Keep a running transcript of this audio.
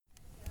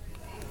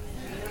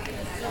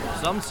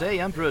Some say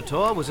Emperor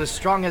Tor was as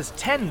strong as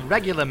 10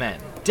 regular men.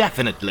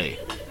 Definitely.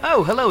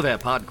 Oh, hello there,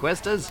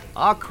 Podquesters.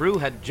 Our crew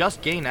had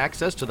just gained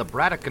access to the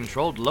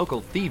Braddock-controlled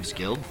local thieves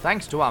guild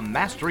thanks to our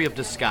mastery of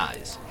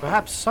disguise.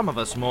 Perhaps some of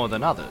us more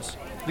than others.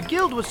 The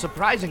guild was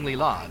surprisingly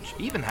large,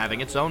 even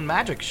having its own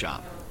magic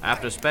shop.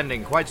 After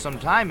spending quite some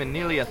time and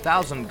nearly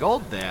 1,000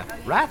 gold there,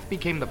 Wrath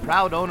became the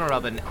proud owner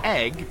of an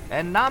egg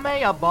and Name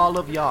a ball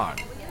of yarn.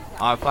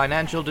 Our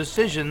financial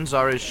decisions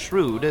are as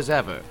shrewd as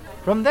ever.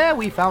 From there,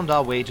 we found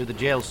our way to the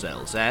jail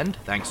cells, and,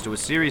 thanks to a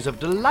series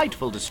of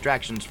delightful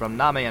distractions from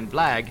Name and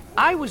Blag,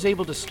 I was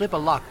able to slip a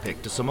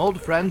lockpick to some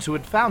old friends who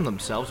had found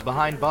themselves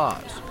behind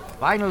bars.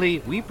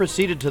 Finally, we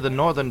proceeded to the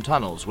northern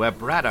tunnels where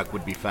Braddock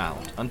would be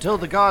found, until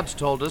the guards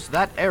told us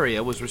that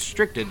area was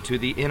restricted to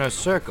the inner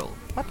circle.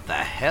 What the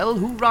hell?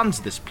 Who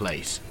runs this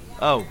place?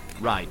 Oh,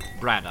 right,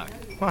 Braddock.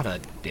 What a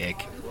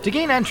dick. To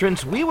gain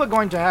entrance, we were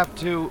going to have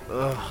to,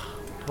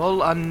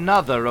 pull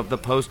another of the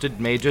posted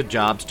major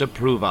jobs to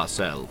prove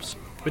ourselves.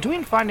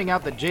 Between finding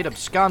out that Jade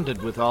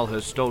absconded with all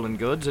her stolen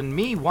goods and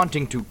me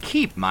wanting to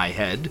keep my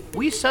head,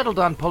 we settled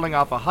on pulling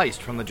off a heist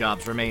from the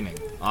jobs remaining.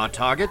 Our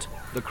target?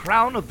 The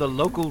crown of the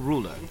local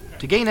ruler.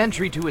 To gain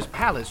entry to his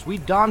palace, we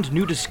donned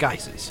new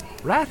disguises.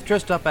 Wrath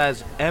dressed up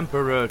as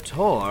Emperor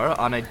Tor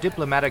on a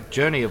diplomatic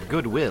journey of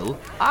goodwill.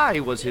 I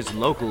was his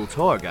local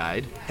tour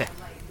guide.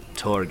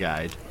 Tour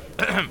guide.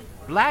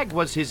 Blag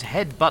was his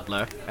head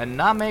butler, and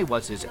Name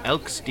was his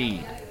elk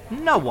steed.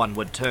 No one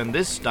would turn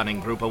this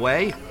stunning group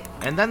away.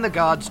 And then the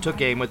gods took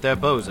aim with their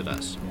bows at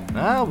us.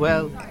 Ah,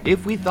 well,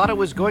 if we thought it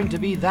was going to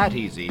be that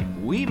easy,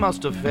 we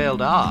must have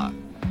failed our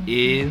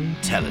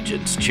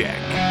intelligence check.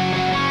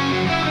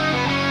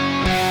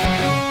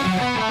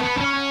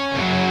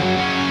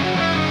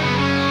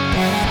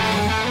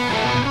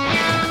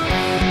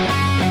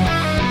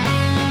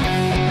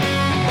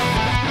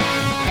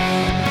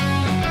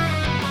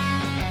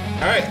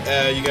 All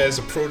right, you guys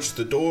approach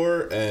the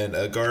door, and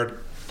a guard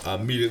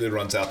immediately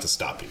runs out to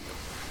stop you.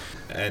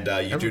 And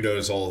you do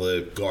notice all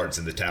the guards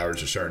in the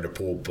towers are starting to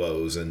pull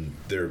bows, and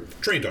they're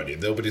trained on you.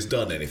 Nobody's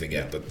done anything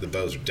yet, but the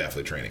bows are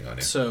definitely training on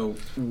you. So,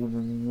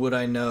 would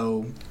I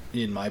know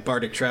in my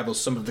bardic travels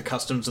some of the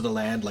customs of the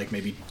land, like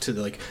maybe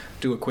to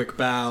do a quick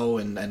bow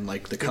and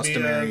like the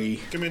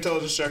customary? Give me an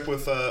intelligence check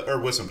with, or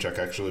wisdom check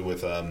actually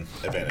with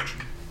advantage.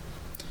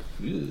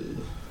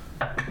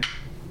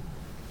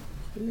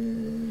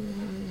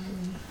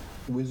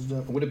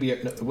 Wisdom. Would it be?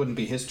 It wouldn't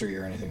be history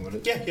or anything, would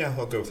it? Yeah,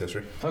 I'll go with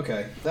history.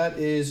 Okay, that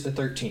is a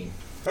 13.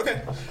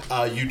 Okay.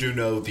 You do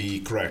know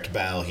the correct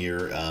bow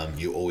here.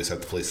 You always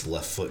have to place the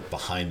left foot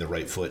behind the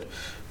right foot,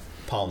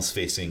 palms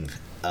facing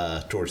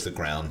towards the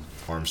ground,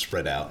 arms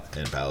spread out,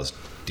 and bow as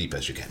deep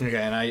as you can. Okay,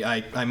 and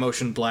I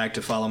motioned Blag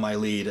to follow my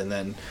lead, and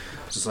then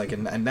just like,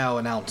 and now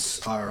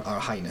announce our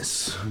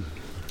highness.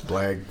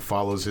 Blag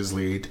follows his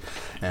lead,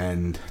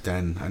 and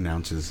then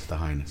announces the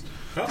highness.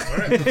 Oh, all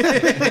right. Go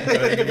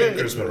ahead and give me a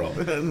charisma roll.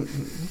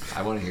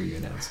 I want to hear you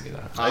announcing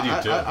that. I do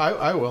too.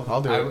 I will.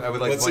 I'll do it. I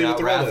would like Let's to see point what out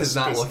the Wrath roll is, is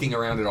not 'cause- looking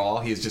around at all.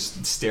 He's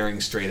just staring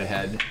straight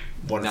ahead,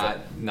 Wonderful.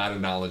 not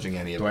acknowledging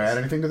any of Do I us. add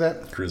anything to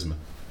that? Charisma.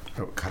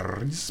 Oh,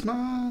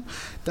 charisma.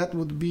 That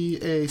would be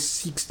a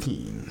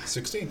 16.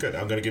 16, good.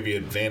 I'm going to give you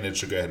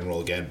advantage, so go ahead and roll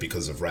again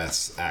because of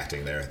Wrath's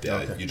acting there.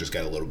 Okay. You just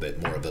got a little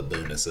bit more of a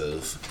bonus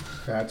of...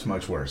 That's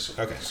much worse.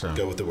 Okay, So.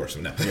 go with the worst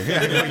one now.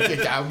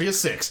 That would be a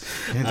 6.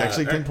 It's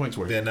actually 10 points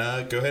worse. Then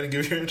go ahead and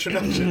give your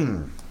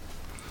introduction.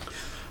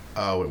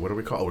 Wait, what do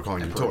we call? We're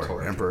calling him Emperor Tor.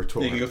 Tor. Emperor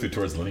Tor. You can go through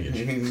towards the lineage.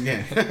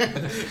 Yeah.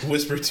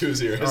 Whisper 2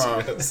 zeros.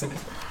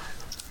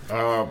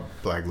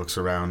 Blag looks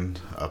around,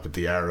 up at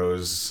the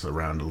arrows,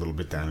 around a little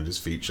bit down at his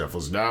feet,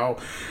 shuffles. Now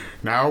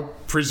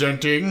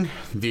presenting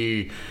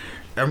the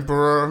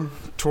Emperor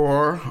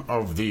Tor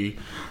of the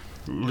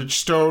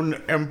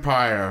Lichstone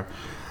Empire,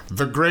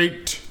 the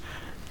Great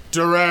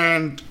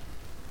Durand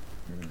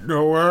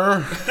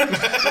Knower,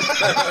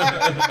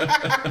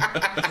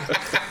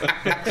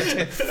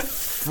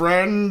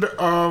 friend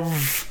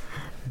of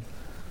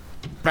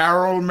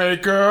Barrel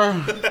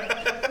Maker.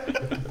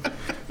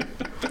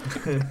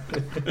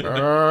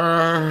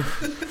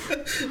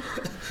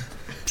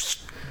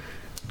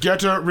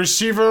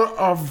 Receiver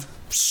of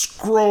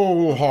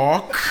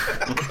Scrollhawk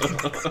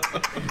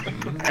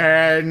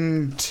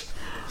and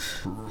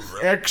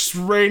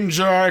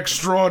ex-ranger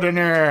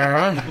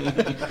extraordinaire.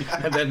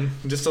 And then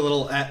just a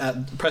little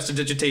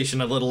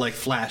prestidigitation, a little like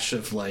flash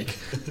of like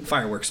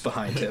fireworks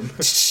behind him.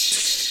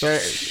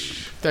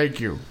 Thank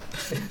you.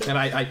 And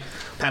I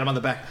pat him on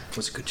the back. It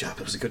was a good job.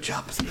 It was a good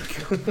job.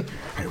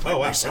 Oh,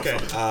 wow.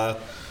 Okay.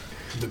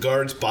 The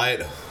guards buy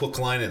it hook,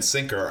 line, and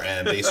sinker,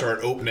 and they start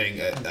opening.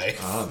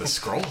 The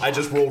scroll. I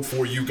just rolled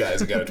for you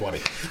guys and got a 20.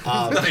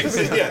 Nice.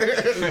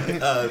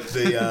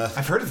 Yeah.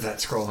 I've heard of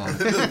that scroll on.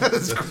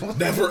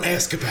 Never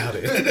ask about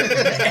it.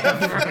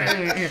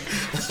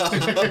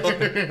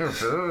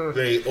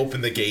 They open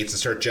the gates and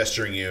start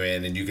gesturing you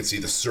in, and you can see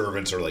the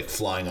servants are like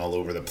flying all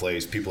over the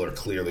place. People are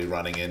clearly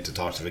running in to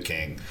talk to the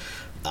king,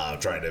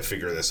 trying to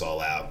figure this all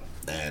out.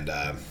 And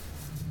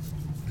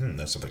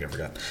That's something I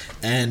forgot.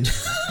 And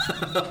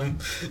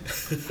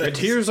And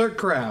here's our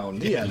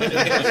crown. Yeah. and they're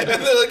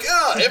like,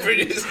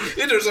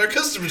 it is our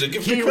custom to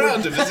give the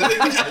crown to visiting.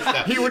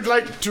 He would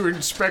like to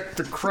inspect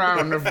the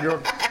crown of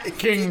your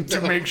king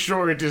to make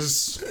sure it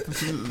is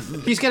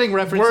He's getting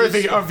references.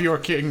 worthy of your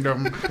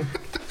kingdom.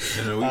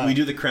 We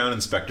do the crown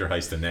inspector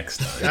heist the next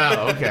time.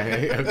 Oh,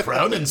 okay. A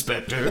crown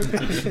inspector.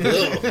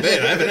 Oh, man,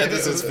 I haven't had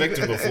this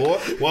inspected before.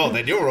 Well,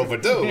 then you're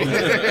overdue.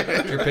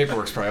 Your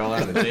paperwork's probably all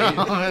out of date.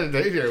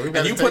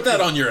 And you put that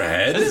on your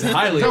head?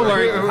 Highly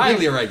irregular.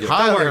 Highly irregular.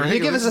 Don't worry. You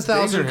give us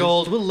 1,000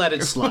 gold, we'll let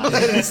it slide.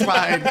 It's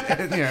fine.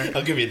 Yeah.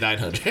 I'll give you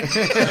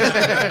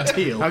 900.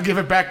 Deal. I'll give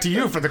it back to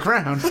you for the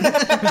crown.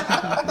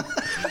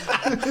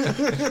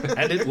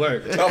 And it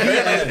worked. Oh,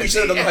 man, we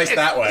should have done the heist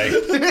that way.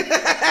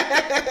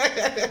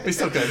 We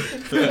still could.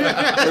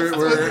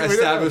 We're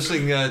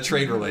establishing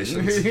trade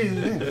relations.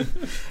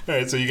 All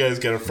right, so you guys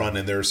get up front,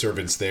 and there are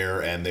servants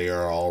there, and they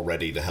are all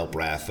ready to help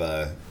Wrath,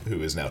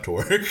 who is now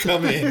Tor,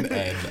 come in,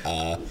 and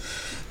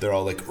they're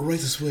all like, "Right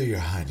this way, Your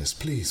Highness.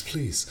 Please,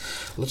 please,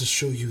 let us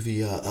show you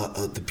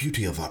the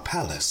beauty of our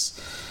palace."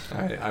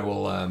 All right, I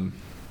will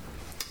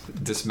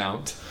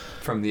dismount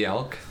from the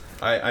elk.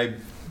 I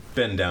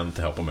bend down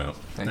to help him out.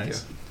 Thank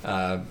Nice. you.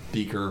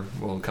 Beaker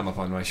will come up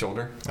on my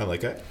shoulder. I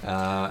like that.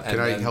 Can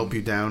I help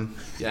you down?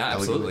 Yeah,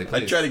 absolutely. I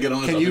Please. try to get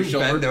on his Can other you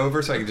shoulder. bend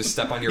over so I can just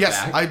step on your Yes,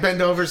 back? I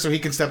bend over so he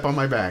can step on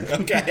my back.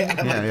 Okay.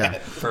 Yeah.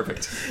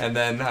 Perfect. And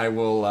then I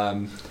will,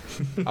 I'll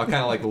kind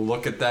of like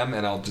look at them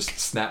and I'll just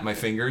snap my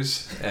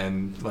fingers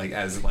and like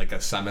as like a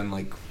summon,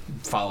 like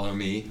follow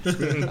me.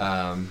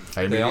 The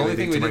immediately only thing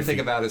think we to my didn't think feet.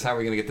 about is how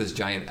we're going to get this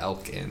giant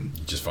elk in.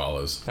 He just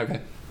follows.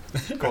 Okay.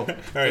 Cool. All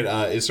right,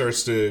 it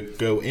starts to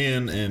go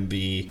in, and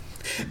the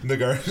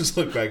guards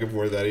look back and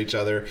forth at each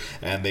other,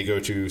 and they go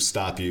to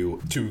stop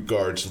you. Two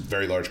guards,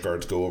 very large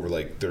guards, go over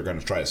like they're going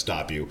to try to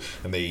stop you,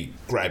 and they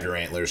grab your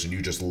antlers, and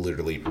you just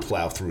literally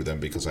plow through them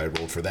because I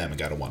rolled for them and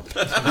got a 1.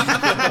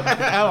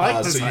 I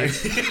like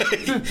this.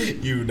 So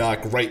you knock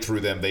right through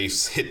them. They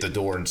hit the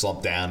door and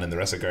slump down, and the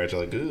rest of the guards are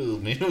like, "Ooh,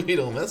 we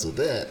don't mess with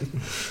that."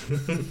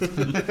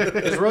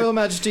 His Royal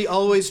Majesty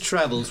always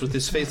travels with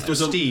his faithful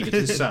steed at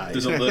his side.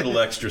 There's a little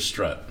extra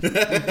strut.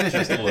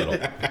 Just a little.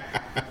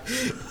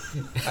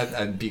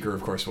 And Beaker,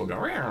 of course, will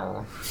go.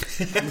 "Meow."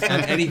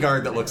 And any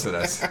guard that looks at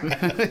us,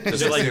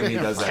 just assume he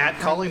does that. Cat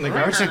calling the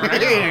guards.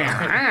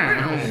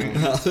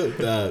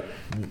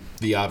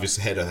 The obvious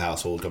head of the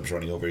household comes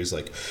running over. He's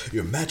like,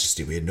 "Your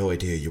Majesty, we had no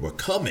idea you were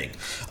coming.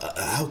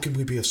 How can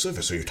we be of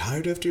service? Are you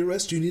tired after your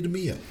rest? Do you need a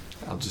meal?"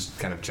 I'll just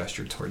kind of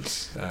gesture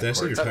towards. Did I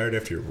say you're tired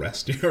after your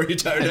rest? Are you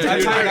tired I'm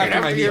after tired after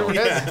my meal.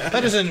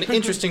 That is an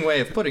interesting way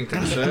of putting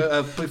things,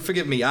 sir.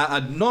 Forgive me.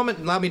 Norman,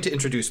 allow me to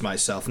introduce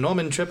myself.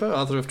 Norman Tripper,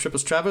 author of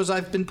Tripper's Travels.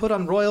 I've been put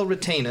on royal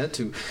retainer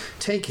to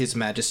take His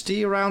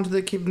Majesty around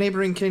the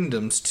neighboring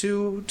kingdoms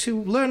to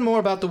learn more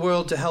about the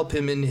world to help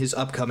him in his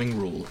upcoming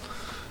rule.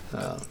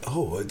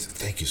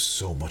 Thank you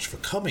so much for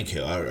coming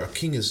here. Our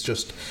king is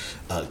just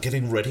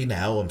getting ready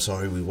now. I'm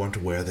sorry we weren't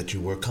aware that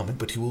you were coming,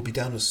 but he will be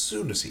down as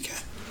soon as he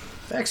can.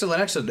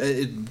 Excellent.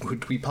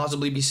 Could we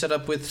possibly be set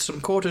up with some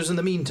quarters in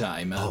the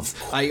meantime? Of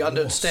I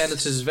understand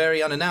course. this is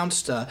very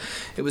unannounced.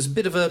 It was a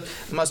bit of a,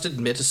 I must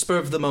admit, a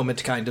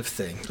spur-of-the-moment kind of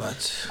thing,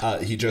 but...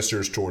 He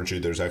gestures towards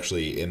you. There's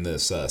actually, in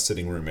this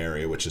sitting room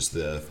area, which is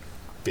the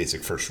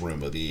basic first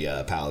room of the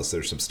palace,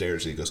 there's some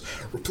stairs. He goes,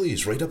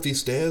 "Please, right up these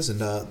stairs, and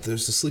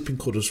there's the sleeping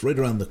quarters right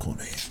around the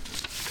corner here."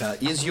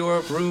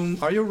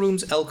 Are your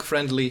rooms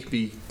elk-friendly?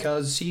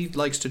 Because he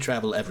likes to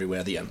travel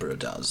everywhere the Emperor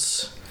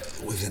does.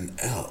 With an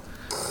elk.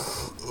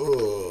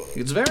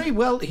 It's very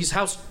well. He's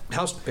house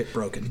bit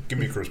broken. Give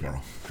me a charisma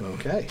roll.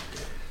 Okay.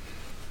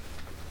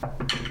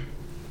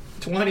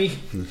 20.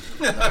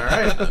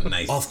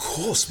 Nice. Of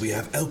course, we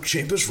have elk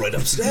chambers right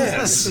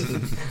upstairs.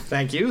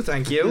 Thank you.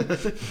 I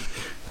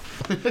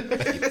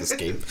hate this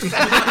game.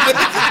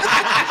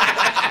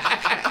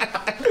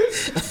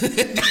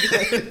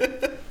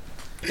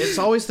 It's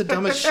always the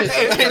dumbest shit.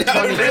 It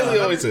really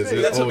always is.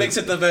 That's what makes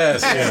it the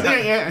best.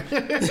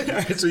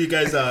 Alright, so you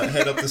guys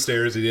head up the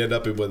stairs and you end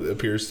up in what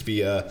appears to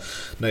be a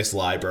nice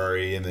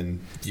library, and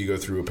then you go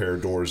through a pair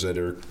of doors that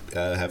are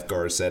have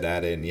guards set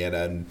at it, and you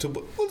end to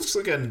what looks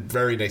like a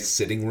very nice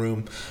sitting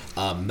room.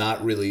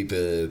 Not really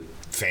the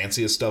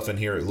fanciest stuff in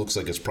here. It looks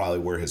like it's probably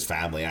where his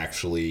family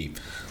actually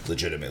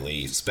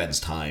legitimately spends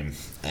time,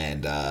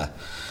 and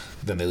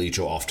then they lead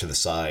you off to the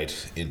side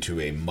into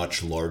a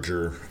much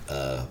larger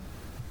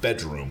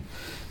bedroom,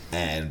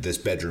 and this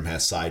bedroom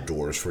has side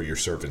doors for your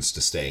servants to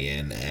stay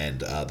in,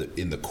 and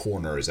in the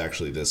corner is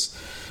actually this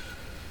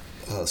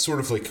sort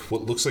of like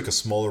what looks like a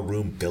smaller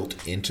room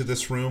built into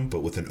this room,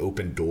 but with an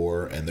open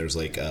door, and there's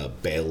like a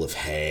bale of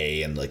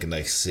hay and like a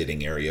nice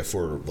sitting area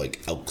for like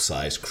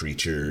elk-sized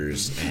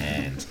creatures,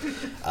 and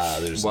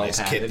there's a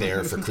nice kit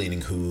there for cleaning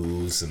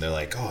hooves, and they're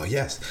like, "Oh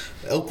yes,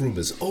 elk room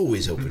is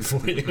always open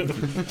for you."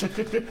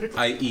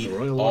 I eat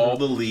all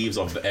the leaves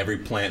off of every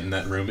plant in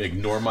that room,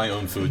 ignore my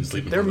own food, and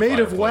sleep in They're front made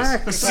of of the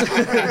fireplace.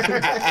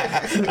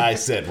 wax. I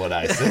said what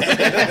I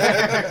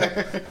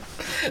said.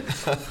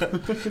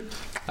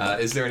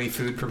 Is there any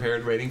food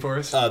prepared waiting for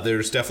us?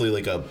 There's definitely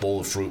like a bowl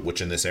of fruit,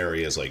 which in this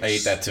area is like... I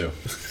ate that too.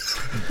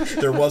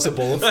 There was a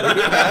bowl of fruit.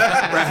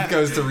 Wrath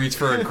goes to reach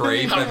for a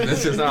grape, and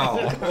this is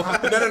No.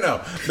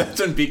 That's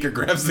when Beaker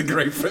grabs the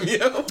grape from you.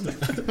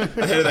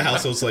 The head of the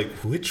household's like,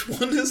 which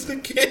one is the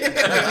kid?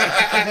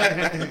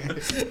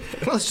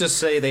 Let's just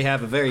say they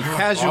have a very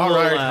casual. All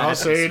right, I'll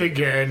say it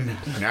again.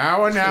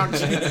 Now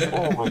announcing.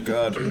 Oh my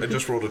god. I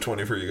just rolled a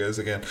 20 for you guys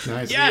again.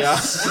 Nice.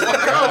 Yes!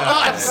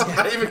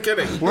 Not even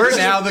kidding. We're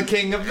now the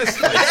king of this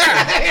place.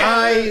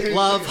 I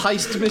love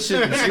heist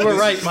missions. You were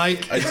right,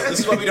 Mike. This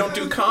is why we don't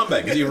do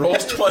combat, because he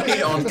rolls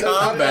 20 on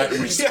combat,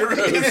 we're screwed.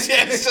 It's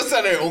just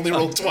that I only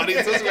rolled 20.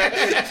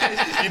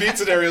 You need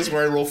scenarios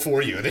where I roll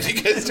for you, and then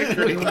you guys do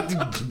great.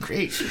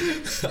 Great.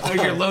 Oh,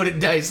 you're loaded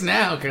dice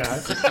now,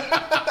 God.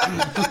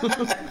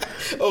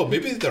 Oh,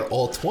 maybe they're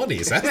all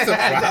 20s. That's the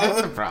That's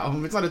problem. the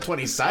problem. It's not a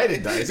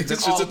 20-sided dice. It's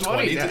It's all just a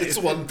 20. dice. It's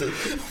one.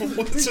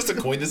 It's just a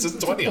coin that says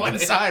 20 on One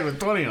it. side with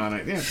 20 on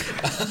it. Yeah.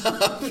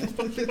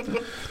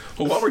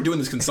 Well, while we're doing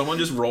this, can someone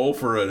just roll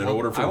for an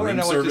order for I want to room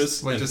know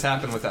service? what just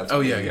happened with that. Oh,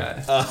 yeah,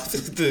 guy.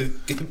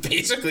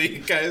 Basically,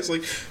 guy's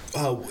like,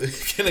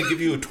 can I give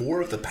you a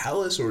tour of the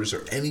palace, or is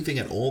there anything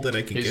at all that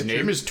I can His get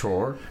name you? is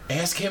Tor.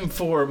 Ask him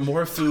for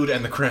more food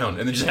and the crown,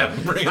 and then just have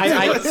him bring it to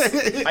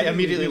us. I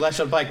immediately lashed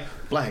out Blag.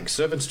 Blag,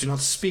 servants do not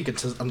speak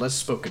unless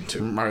spoken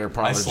to. My I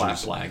apologies. slap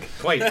Flag.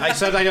 Wait, I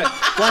said I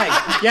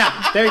Blag.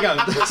 Yeah, there you go.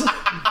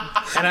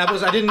 And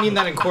I didn't mean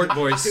that in court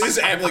voice. His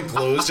amulet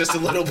glows just a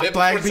little bit.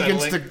 Blag before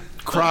begins settling. to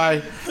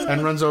cry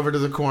and runs over to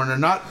the corner.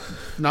 Not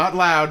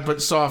loud,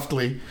 but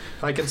softly.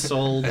 I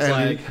consoled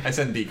Blag. I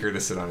send Beaker to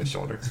sit on his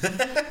shoulder.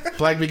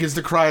 Blag begins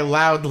to cry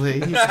loudly.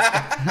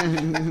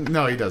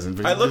 No, he doesn't.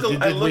 But I look- he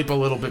did I look- weep a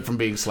little bit from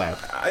being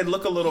slapped. I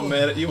look a little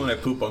mad at you when I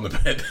poop on the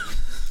bed.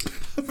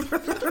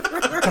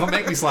 Don't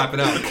make me slap it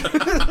out.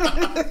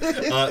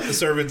 The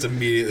servants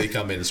immediately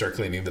come in and start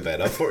cleaning the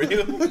bed up for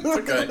you.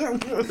 Okay.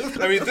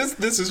 I mean,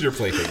 this is your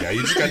plaything now.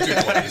 You just got 2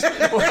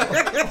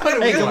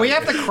 20s. Hey, can we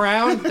have the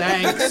crown?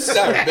 Thanks.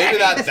 No, maybe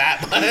not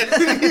that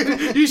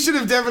much. You should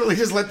have definitely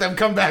just let them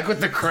come back with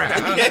the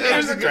crown. Yeah,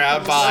 here's the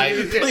crowd. Bye.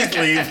 Please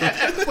leave.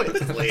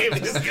 Please leave.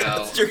 Just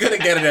go. You're gonna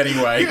get it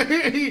anyway.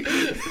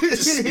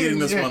 Just speeding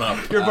this one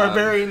up. Your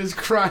barbarian is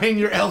crying.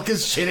 Your elk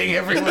is shitting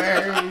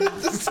everywhere.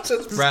 Just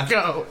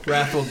go.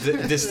 Wrath will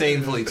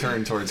disdainfully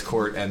turn towards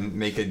Court and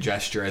make a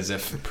gesture as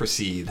if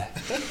proceed.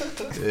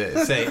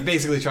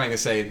 Basically trying to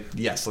say,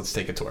 yes, let's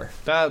take a tour.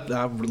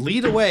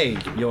 Lead away,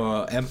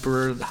 your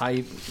emperor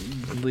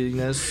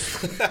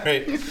highliness. All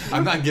right.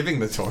 I'm not giving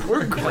the tour.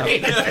 We're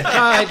great.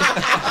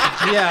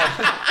 Yeah.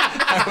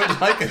 I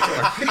would like a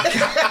tour.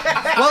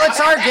 Well, it's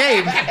our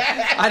game.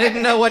 I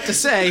didn't know what to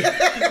say,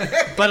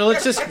 but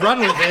let's just run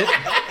with it.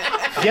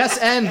 Yes,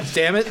 and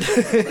damn it.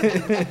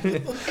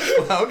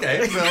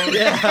 Okay, so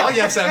I'll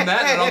yes and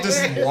that, and I'll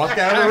just walk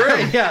out of the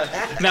room.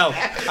 Yeah. No,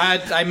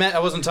 I meant I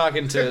wasn't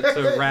talking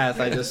to Wrath.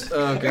 I just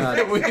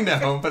God. We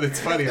know, but it's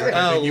funny. I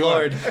Oh think you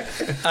Lord.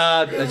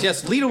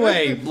 Just lead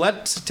away.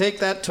 Let's take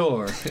that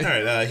tour. All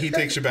right. He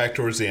takes you back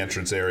towards the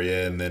entrance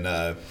area, and then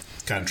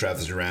kind of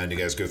travels around. You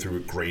guys go through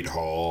a great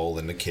hall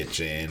and a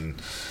kitchen,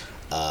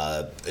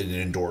 an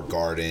indoor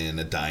garden,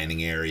 a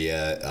dining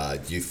area.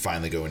 You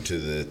finally go into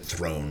the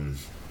throne,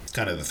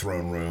 kind of the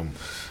throne room.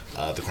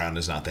 The crown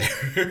is not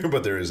there,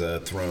 but there is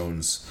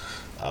thrones,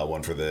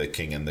 one for the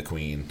king and the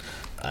queen,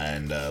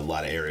 and a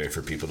lot of area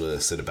for people to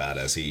sit about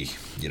as he,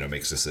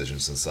 makes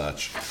decisions and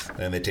such.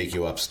 And they take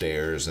you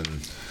upstairs, and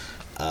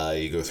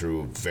you go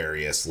through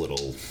various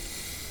little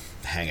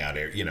hangout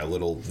area,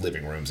 little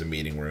living rooms and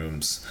meeting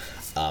rooms.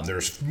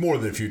 There's more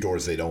than a few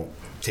doors they don't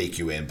take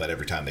you in, but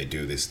every time they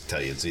do, they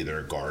tell you it's either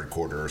a guard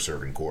quarter or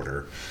servant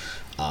quarter.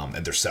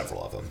 And there's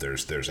several of them.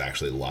 There's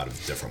actually a lot of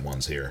different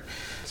ones here.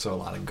 So a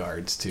lot of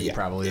guards too, Yeah,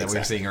 probably that we're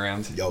exactly. seeing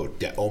around. Oh,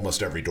 yeah,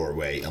 almost every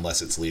doorway,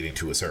 unless it's leading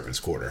to a servant's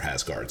quarter,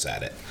 has guards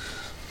at it.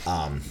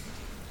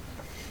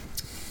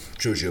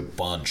 Shows you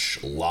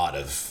a lot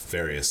of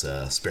various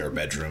spare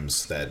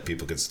bedrooms that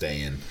people could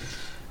stay in,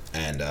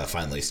 and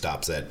finally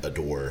stops at a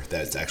door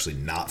that's actually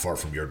not far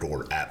from your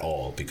door at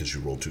all because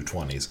you rolled 2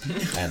 20s,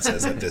 and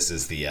says that this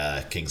is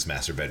the king's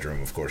master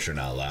bedroom. Of course, you're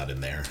not allowed in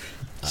there.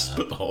 Just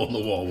put the hole in the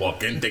wall,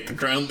 walk in, take the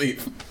crown,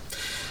 leave.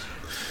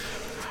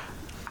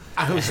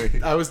 I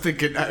was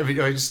thinking.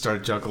 I just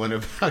started chuckling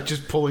about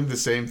just pulling the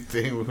same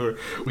thing where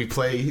we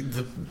play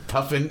the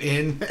puffin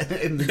in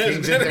the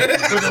king's in there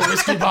with a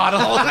whiskey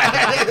bottle.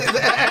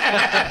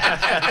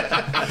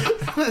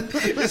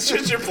 It's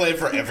just your plan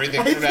for everything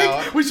I from now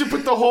on. think we should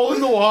put the hole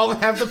in the wall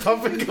and have the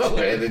puffin go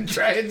in and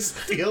try and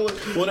steal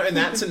it. Well, in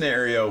that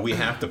scenario, we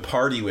have to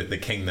party with the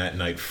king that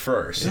night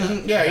first.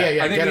 Yeah.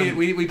 I Get think him.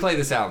 we play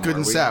this out Good more.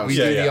 and souse. We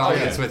Yeah, do yeah. the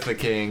audience Yeah. with the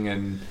king,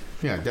 and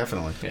Yeah,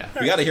 definitely. yeah.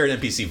 We got to hear an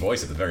NPC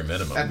voice at the very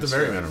minimum. At the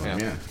very minimum,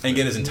 yeah. And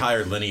get his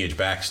entire lineage,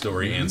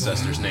 backstory,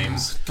 ancestors'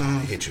 names. I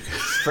hate you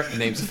guys.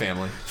 Names of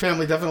family.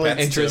 Family, definitely.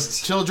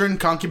 Interests. Children,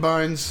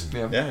 concubines,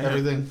 Yeah. Yeah, yeah.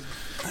 everything.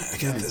 I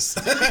got this.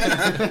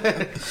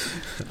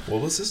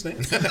 What was his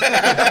name?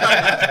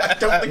 I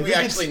don't think we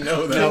actually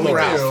know that.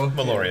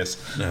 Malorius.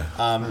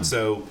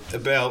 So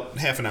about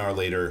half an hour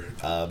later,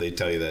 they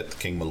tell you that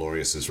King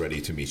Malorius is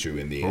ready to meet you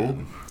in the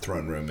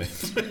throne room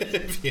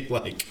if you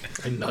like.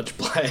 I nudge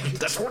Blag.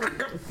 That's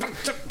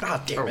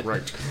what damn it.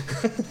 Right.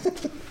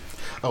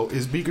 Oh,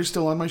 is Beaker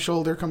still on my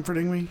shoulder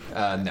comforting me?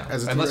 No,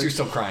 As a unless T-Rex? you're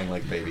still crying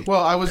like a baby.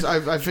 Well,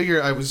 I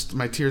figure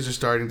my tears are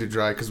starting to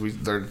dry because we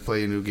started to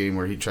play a new game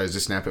where he tries to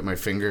snap at my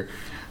finger.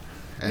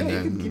 And Yeah,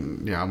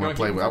 then, I'm wanna going to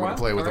play keep him with, for a I'm gonna while?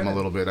 play with him a Alright.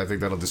 little bit. I think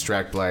that'll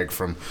distract Blag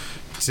from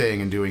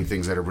saying and doing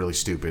things that are really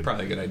stupid.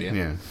 Probably a good idea.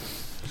 Yeah.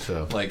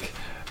 So. Like,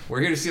 we're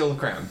here to steal the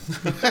crown.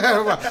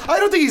 I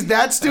don't think he's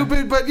that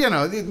stupid, but, yeah.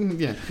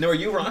 Now, are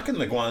you rocking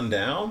the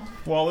Guandao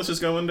while this is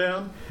going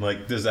down?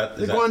 Like, does that...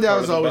 The is that part Guandao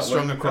of is the always butler?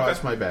 strung across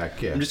Okay. my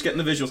back, yeah. I'm just getting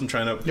the visuals and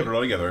trying to put it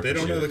all together. They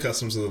don't know Appreciate the it.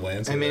 customs of the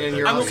land. so I mean, they- and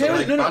you're I'm also okay with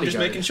like it. No, I'm just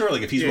bodyguard. making sure.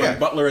 Like, if he's Yeah. running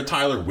Butler and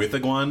Tyler with a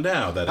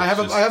Guandao, that I it's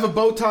have just... I have a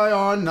bow tie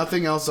on,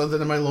 nothing else other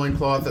than my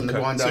loincloth and the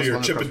Guandao. So you're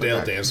a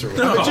Chippendale dancer.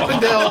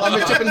 I'm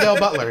a Chippendale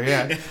butler,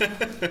 yeah.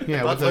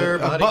 Yeah, Butler,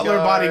 with a butler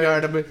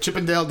bodyguard. I'm a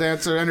Chippendale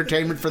dancer,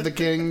 entertainment for the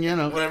king,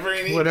 Whatever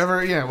he needs.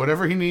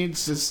 Whatever he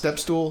needs, his step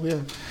stool,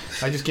 yeah.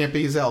 I just can't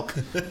be his elk.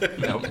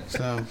 No.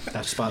 So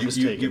That spot was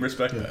You taken.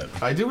 respect that.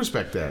 I do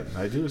respect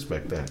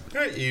that.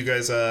 All right, you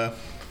guys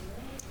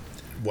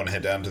want to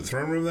head down to the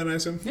throne room then, I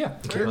assume? Yeah.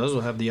 I suppose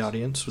we'll have the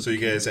audience. So you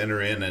guys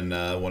enter in, and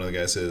one of the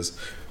guys says,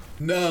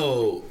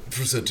 "Now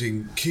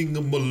presenting King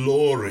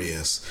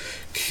Malorius,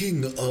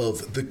 King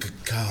of the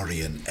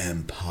Gagarian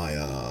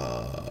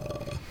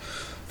Empire.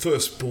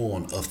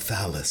 Firstborn of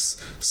Thalys,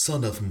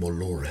 son of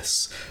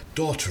Moloris,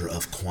 daughter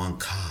of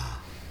Quanka,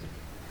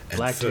 and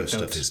Black first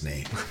of notes. his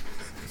name."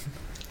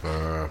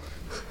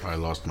 I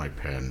lost my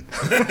pen.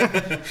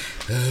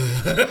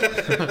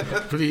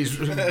 Please,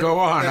 go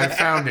on. I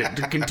found it.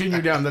 To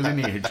continue down the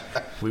lineage.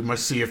 We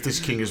must see if this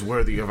king is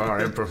worthy of our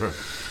emperor.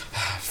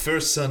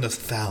 First son of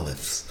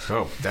Thalys.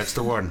 Oh, that's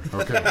the one.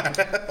 Okay.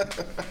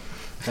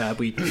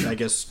 I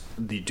guess,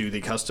 do the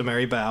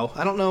customary bow.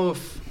 I don't know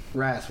if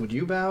Wrath, would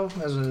you bow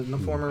as a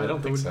former? I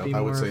don't think would so. be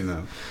I would more- say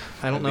no.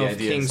 I don't The know if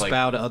idea is, kings like,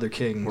 bow to other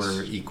kings.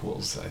 We're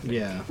equals, I think.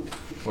 Yeah.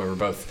 Well, we're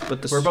both.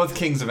 But the we're s- both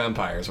kings of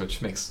empires,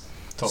 which makes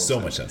total So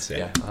sense. much sense,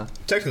 yeah. Uh-huh.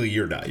 Technically,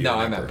 you're not. You're No,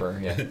 an I'm emperor.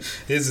 Yeah.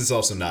 His is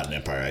also not an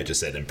empire. I just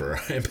said emperor.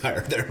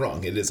 Empire. They're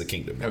wrong. It is a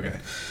kingdom. Okay.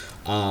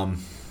 All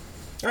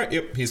right.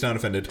 Yep. He's not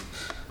offended.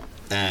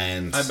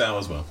 And I bow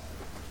as well.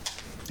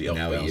 The elk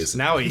now bows. he is.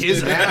 Now he is.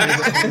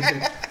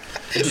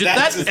 Should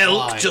That's that his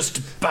elk line.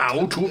 just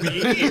bow to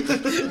me?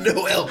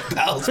 No elk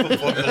bows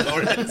before the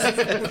Lord.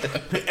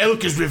 The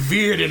elk is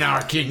revered in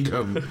our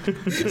kingdom.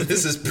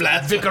 This is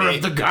blasphemy. Vicar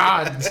of the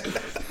gods.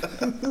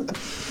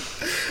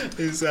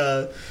 He's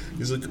like,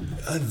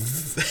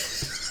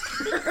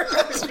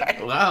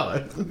 Wow.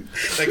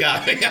 that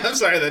got me. I'm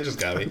sorry, that just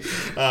got me.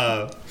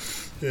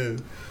 Yeah.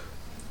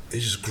 It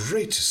is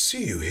great to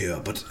see you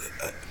here, but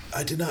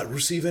I did not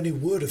receive any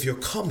word of your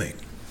coming.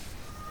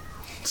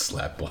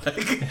 Slap Black.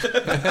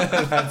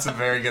 That's a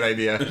very good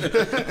idea.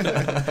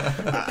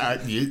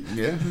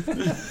 Yeah.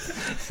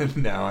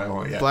 No, I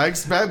won't yet.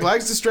 Black's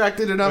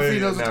distracted enough. He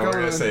knows what's no, going we're on.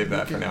 gonna save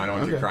that for now. I don't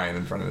want you Okay. crying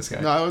in front of this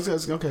guy. No, I was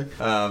okay.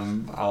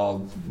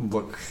 I'll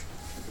look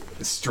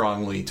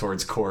strongly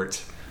towards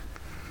court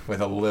with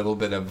a little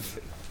bit of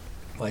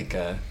like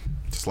a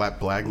Slap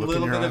Black. Look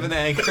in little your bit of an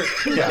eye. anger.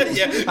 Yeah.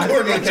 Yeah,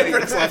 Corbin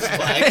difference left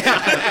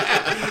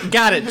flag.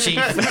 Got it, chief.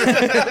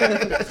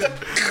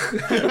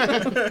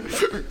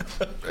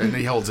 And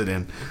he holds it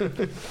in.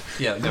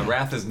 Yeah, no,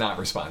 Wrath is not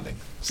responding.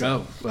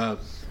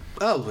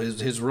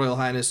 His Royal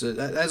Highness,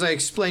 as I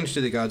explained to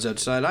the guards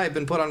outside, I have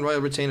been put on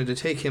royal retainer to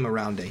take him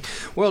around a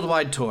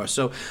worldwide tour.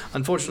 So,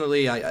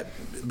 unfortunately, I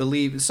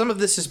believe some of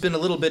this has been a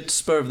little bit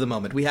spur of the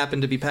moment. We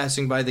happen to be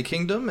passing by the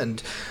kingdom,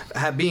 and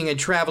being a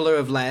traveler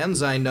of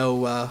lands, I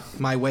know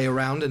my way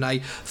around, and I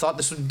thought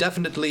this would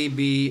definitely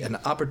be an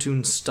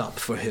opportune stop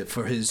for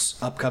his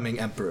upcoming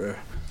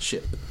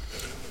emperorship.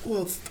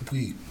 Well,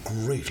 we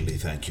greatly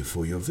thank you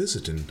for your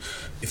visit, and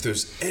if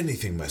there's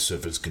anything my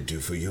servants can do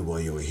for you while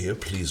you are here,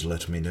 please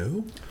let me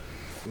know.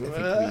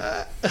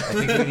 I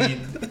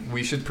think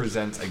we should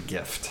present a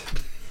gift.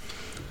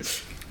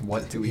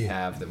 What do we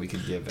have that we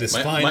could give? This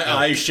it? fine My elk.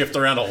 eyes shift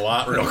around a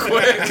lot real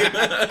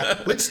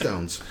quick. Lit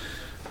stones.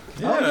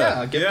 Give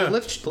the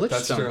lich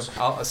That's stones.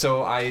 true.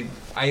 So I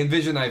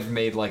envision I've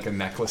made like a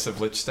necklace of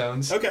lich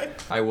stones. Okay.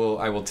 I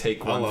will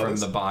take one love from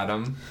this. the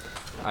bottom.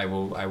 I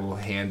will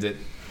hand it.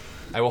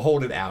 I will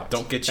hold it out.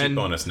 Don't get cheap And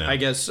on us now. I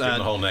guess, Give him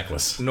the whole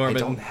necklace.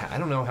 Norman, I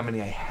don't know how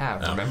many I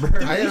have. Oh. Remember?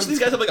 These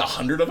guys have like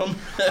 100 of them.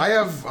 I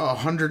have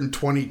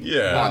 120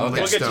 Yeah, on we'll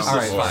lit get you stones. some All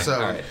right, more. fine. So,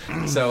 All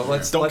right. So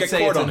let's Don't get say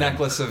caught it's a on him.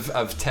 necklace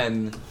of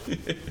 10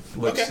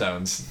 lich Okay.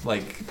 stones,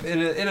 like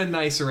in a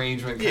nice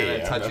arrangement, kind of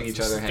Yeah, touching that's each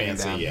other, hanging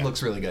fancy, down. yeah.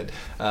 Looks really good.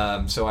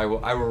 So I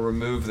will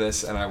remove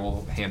this and I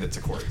will hand it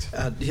to court.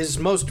 His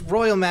Most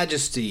Royal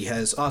Majesty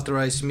has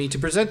authorized me to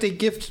present a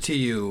gift to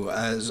you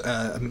as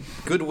a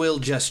goodwill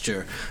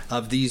gesture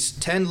of these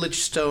 10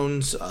 lich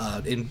stones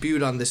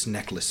imbued on this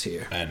necklace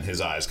here. And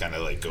his eyes kind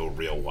of like go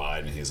real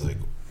wide, and he's like,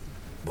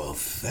 well,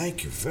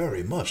 thank you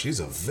very much. These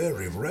are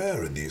very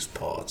rare in these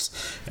parts.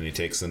 And he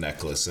takes the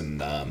necklace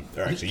and, or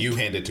actually, you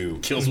hand it to...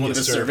 Kills one of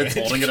the servants,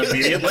 holding it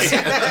immediately.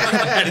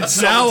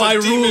 Now I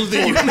rule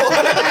thee.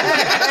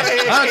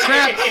 Oh,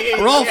 crap.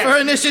 Roll for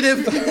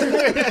initiative.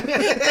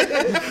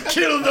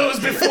 Kill those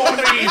before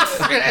me.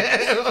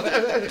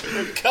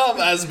 Come,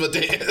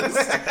 Asmodeus.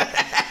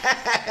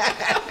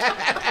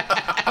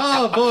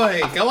 Oh,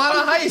 boy. Go on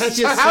a heist,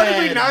 you How said.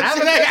 did we not Have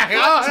say a that?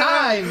 good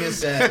time, you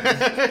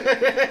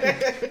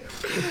said.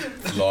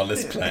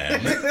 Flawless plan.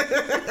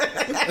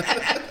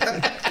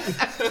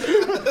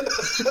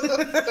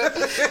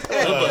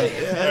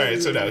 All right,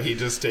 so now he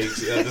just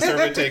takes... the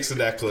servant takes the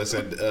necklace,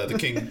 and the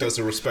king does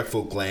a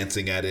respectful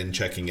glancing at it and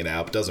checking it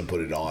out, doesn't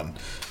put it on,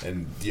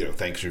 and,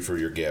 thanks you for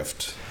your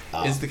gift.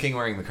 Is the king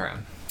wearing the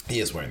crown? He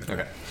is wearing the crown.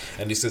 Okay.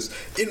 And he says,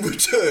 in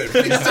return,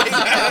 please take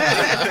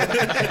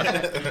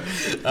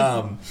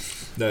that.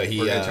 No, he...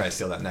 We're gonna try to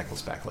steal that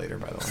necklace back later,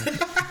 by the way.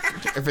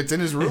 If it's in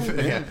his room,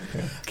 Yeah.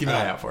 Keep an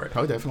eye out for it.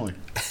 Oh, definitely.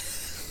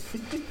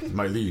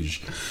 My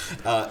liege.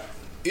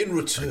 in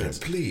return,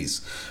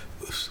 please,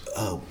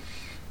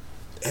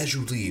 as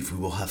you leave, we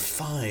will have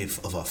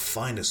 5 of our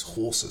finest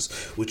horses,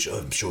 which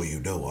I'm sure you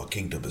know our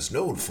kingdom is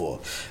known for.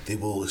 They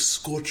will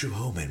escort you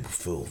home and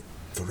will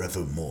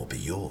forevermore be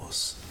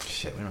yours.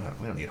 Shit, we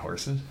don't need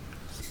horses.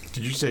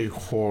 Did you say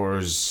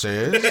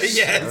horses?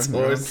 Yes,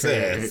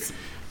 horses.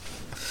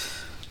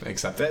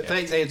 Except that.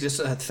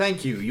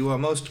 Thank you. You are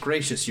most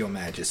gracious, Your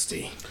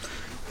Majesty.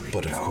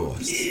 But of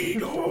course.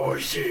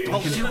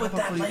 We'll deal with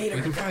that later.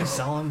 We can probably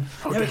sell them.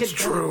 Oh, that's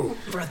true.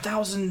 For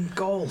 1,000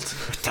 gold.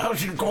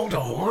 1,000 gold a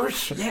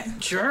horse? Yeah,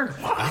 sure.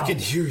 I can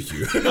hear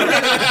you.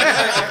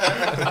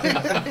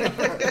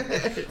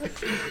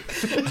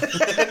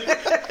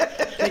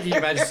 Thank you,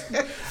 Your Majesty.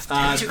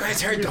 Haven't you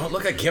guys heard? Don't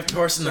look a gift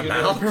horse in the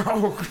mouth. You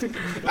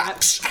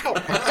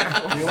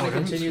want to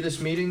continue this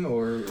meeting,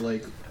 or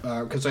like,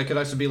 because I could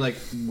also be like,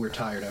 we're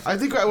tired after. I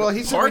think, well,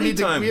 he said Party we need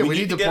to, time. yeah, We we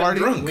need need to to get him party.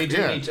 drunk. We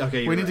do need to- okay,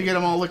 we you're need to right. get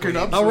him all liquored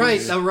up. Oh, so right,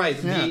 he's- oh,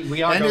 right. Yeah.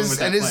 We are and going his, with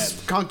that and his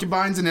plan.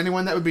 concubines and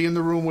anyone that would be in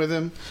the room with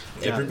him.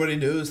 Everybody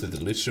knows that the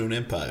Lichstone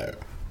Empire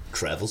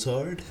travels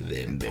hard,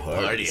 then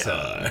parties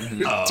hard.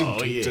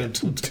 Oh, yeah.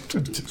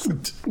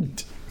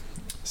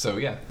 So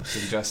yeah,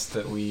 suggest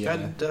that we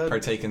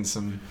partake in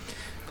some.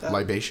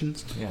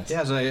 Libations? Yes.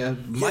 Yes,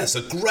 Yes,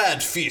 a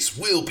grand feast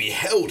will be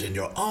held in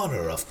your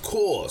honor, of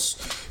course.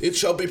 It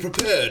shall be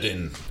prepared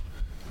in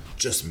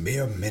just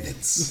mere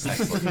minutes.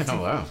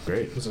 Oh, wow.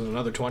 Great. Was it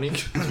another 20?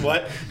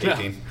 What?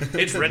 18.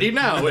 It's ready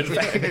now. We're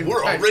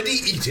already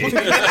eating.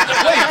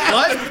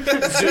 What?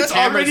 It's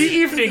already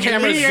evening, and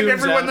camera me and zooms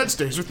everyone out. that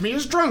stays with me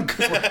is drunk.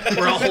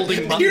 We're all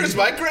holding buttons. Here's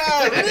my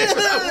crown.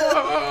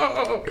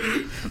 Whoa.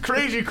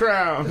 Crazy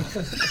crown.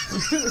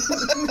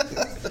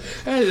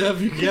 I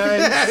love you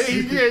guys.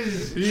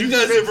 Did you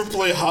guys ever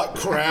play Hot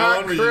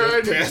Crown? Where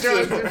you just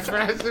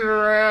pass it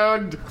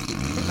around?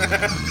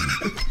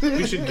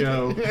 We should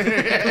go.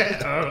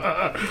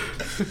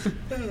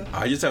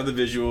 I just have the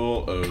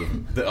visual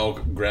of the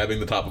elk grabbing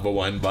the top of a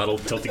wine bottle,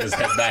 tilting his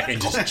head back,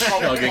 and just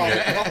chugging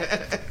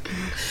it.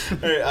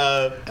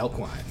 Alright, Elk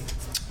wine.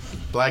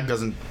 Black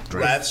doesn't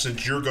drink. Wrath,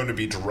 since you're going to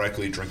be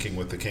directly drinking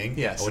with the king,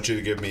 Yes. I want you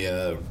to give me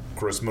a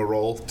charisma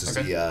roll to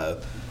see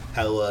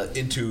how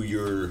into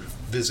your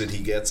visit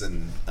he gets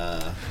and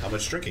how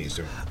much drinking he's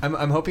doing.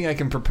 I'm hoping I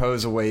can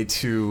propose a way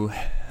to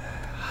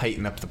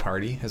heighten up the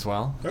party as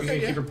well. You can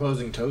keep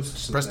proposing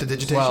toasts. and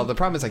Prestidigitation? Well, the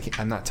problem is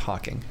I'm not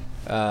talking.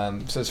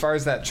 So as far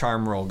as that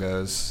charm roll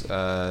goes,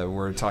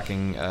 we're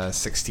talking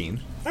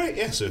 16. All right,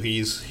 yeah. So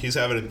he's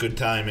having a good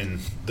time, and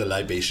the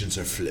libations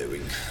are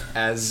flowing.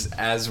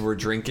 As we're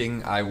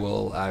drinking, I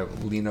will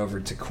lean over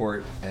to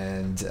Court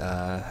and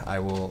I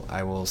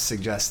will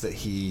suggest that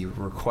he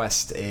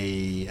request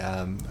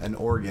an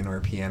organ or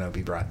a piano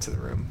be brought to the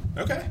room.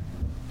 Okay.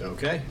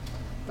 Okay.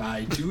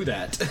 I do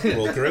that.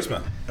 Roll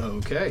charisma.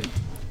 Okay.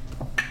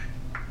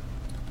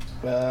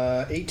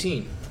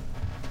 18.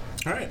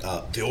 All right.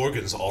 The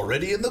organ's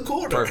already in the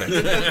corner. Perfect.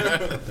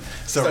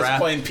 So Starts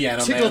Wrath, playing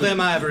piano, Tickle man. them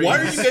ivories. Why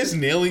are you guys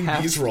nailing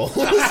these rolls?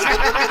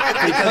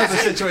 because the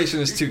situation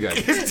is too good.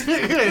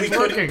 We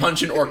couldn't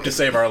punch an orc to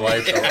save our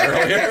life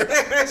earlier.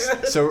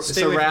 So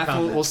away Wrath from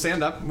combat. will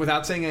stand up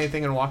without saying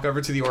anything and walk over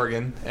to the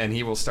organ, and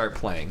he will start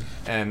playing.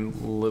 And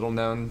little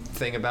known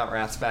thing about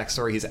Wrath's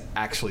backstory, he's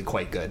actually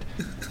quite good.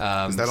 Is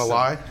that a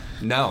lie?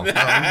 No.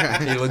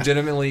 He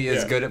legitimately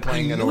is good at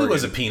playing an Who organ.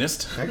 was a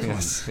pianist?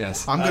 Yes,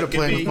 yes. I'm good at give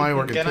playing me- with my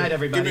organ. Good night, too.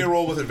 everybody. Give me a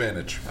roll with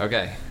advantage.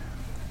 Okay.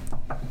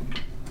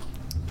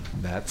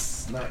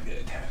 That's not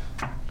good.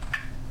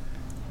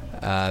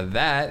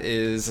 That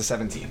is a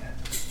 17.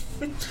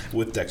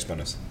 With dex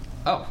bonus.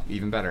 Oh,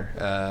 even better.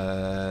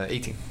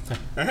 18. All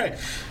right.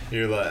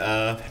 You're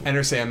like,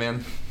 Enter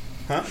Sandman.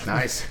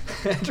 Nice.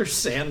 Enter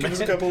Sandman.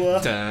 There's a couple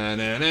of...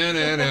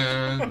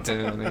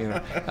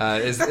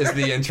 Is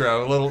the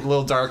intro a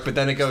little dark, but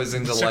then it goes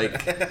into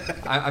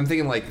like I'm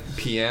thinking like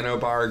Piano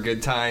Bar,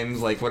 Good Times,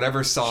 like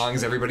whatever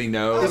songs everybody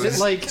knows. Is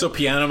it like So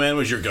Piano Man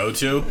was your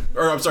go-to?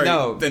 Or I'm sorry,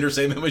 No. Enter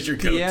Sandman was your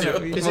go-to? Piano?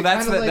 Is Well, it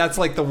that's kinda like- that's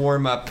like the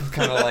warm up,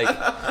 kind of like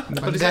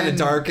kind of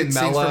dark and it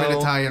sings mellow. from an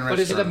Italian But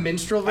is it a restaurant.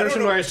 minstrel don't version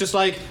know. where it's just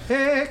like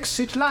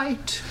exit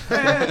light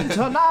and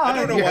tonight? I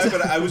don't know why,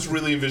 but I was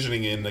really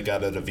envisioning in the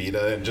Gata da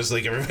Vida and just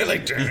like everybody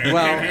like...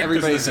 Well,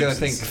 everybody's gonna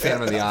think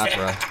Phantom of the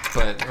Opera,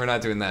 but we're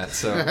not doing that.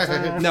 So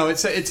no,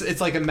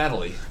 it's like a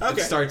medley.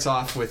 Okay. It starts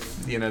off with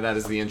that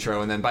is the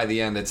intro, and then by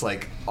the end it's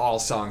like all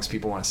songs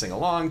people want to sing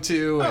along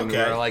to, and Okay.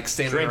 we're like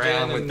standing Drinking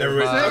around and with their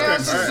Everybody's... Okay,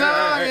 mugs. all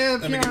right.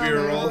 Let me give you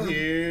a roll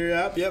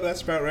here. Yep,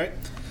 that's about right.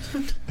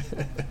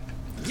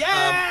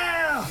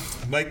 Yeah.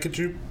 Mike, could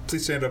you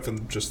please stand up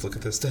and just look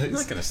at this dice? I'm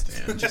not gonna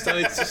stand. Just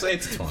say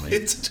it's 20.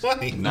 It's a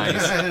 20.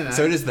 Nice.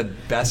 So it is the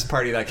best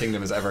party that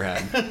kingdom has ever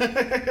had.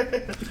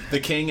 The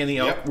king and the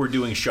elk Yep. were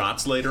doing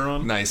shots later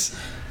on, Nice.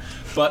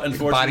 but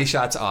unfortunately, Body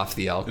shots off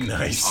the elk.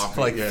 nice.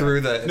 Like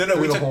through the No,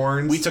 through we the took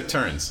horns. We took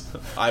turns.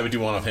 I would do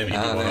one off him. He'd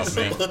do one nice.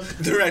 off me.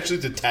 They're actually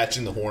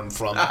detaching the horn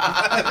from not.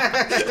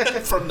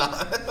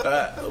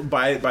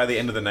 By the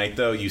end of the night,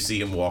 though, you see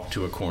him walk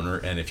to a corner,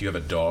 and if you have a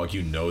dog,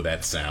 you know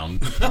that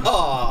sound.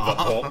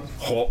 Ho,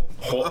 ho,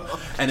 ho.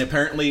 And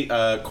apparently,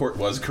 Court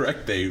was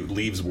correct. The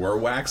leaves were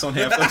wax on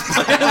half those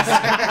plants.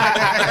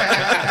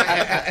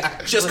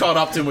 Just caught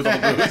up to him with all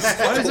the booze.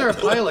 Why is there a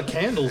pile of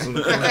candles in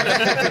the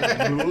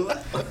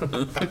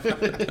corner?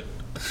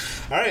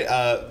 All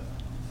right.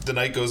 The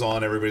night goes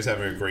on. Everybody's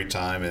having a great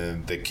time,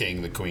 and the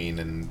king, the queen,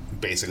 and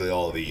basically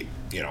all the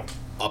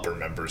upper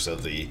members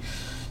of the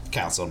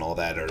council and all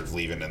that are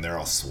leaving, and they're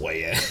all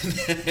swaying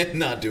and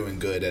not doing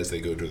good as they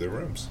go to their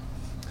rooms.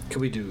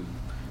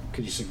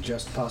 Could you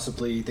suggest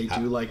possibly they do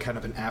like kind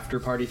of an after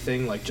party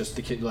thing, like just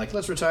the kid, like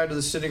let's retire to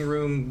the sitting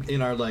room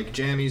in our like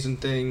jammies and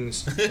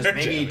things. 'Cause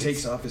maybe he Jammies.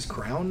 takes off his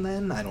crown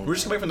then. I don't. We're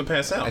just know. waiting for them to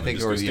pass out. I think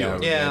Just we're go steal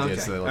it. Yeah. the Okay. idea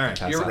is they All let right.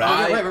 them You're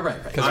pass out.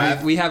 right.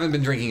 Because we haven't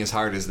been drinking as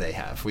hard as they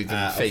have. We've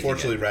been faking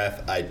Unfortunately, it.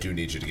 Wrath, I do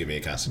need you to give me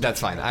a constitution. That's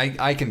fine.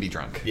 I can be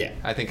drunk. Yeah.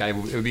 I think it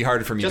would be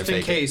harder for me Just to in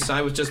fake case,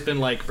 I was just been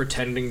like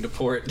pretending to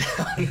pour it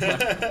down.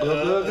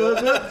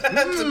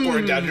 That's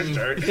pouring down your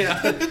shirt. Yeah.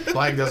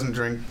 Flag doesn't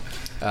drink.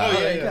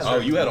 Oh,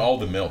 you had all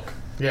the milk.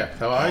 Yeah.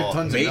 Oh, I had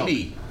tons of milk.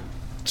 Maybe.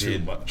 Too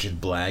Did much.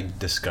 Blag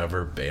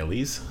discover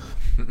Bailey's?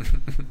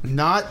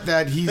 Not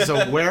that he's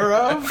aware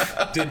of.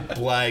 Did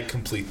Blag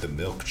complete the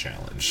milk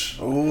challenge?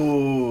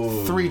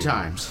 3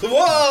 times.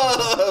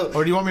 Whoa!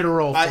 Or do you want me to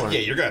roll for Yeah,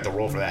 it? you're gonna have to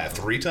roll for that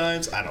 3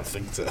 times. I don't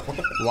think so.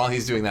 While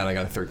he's doing that, I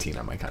got a 13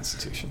 on my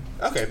constitution.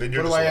 Okay, then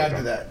you're. What do just I add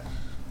rolling to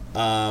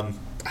wrong.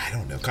 that? I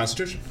don't know.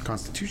 Constitution.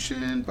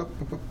 Constitution.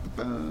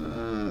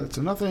 That's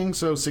a nothing.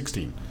 So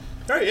 16.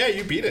 All right, yeah,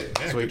 you beat it.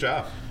 Yeah, Sweet. good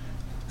job.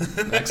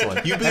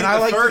 Excellent. You beat And it I the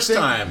like to first think-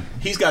 time.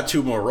 He's got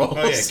 2 more rolls.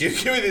 Oh yeah,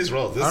 give me these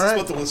rolls. This All is right.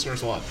 what the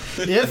listeners want.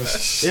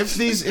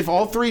 If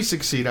all 3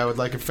 succeed, I would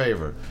like a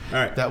favor. All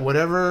right. That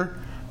whatever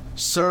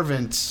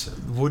servants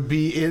would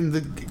be in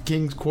the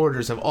king's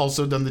quarters have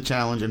also done the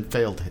challenge and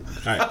failed it.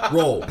 All right,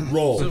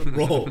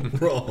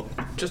 roll.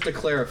 Just to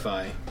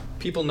clarify,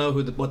 people know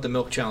what the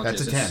milk challenge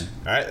That's is. a 10.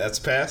 All right, that's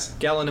a pass.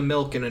 Gallon of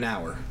milk in an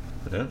hour.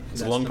 Yeah,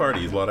 it's a long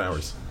party. It's a lot of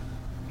hours.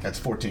 That's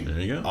 14. There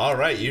you go. All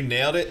right, you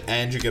nailed it,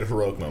 and you get a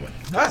heroic moment.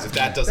 'Cause if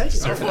that doesn't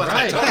deserve one,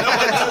 Right.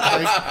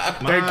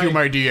 Thank you,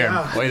 my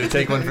DM. Way to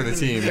take one for the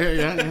team.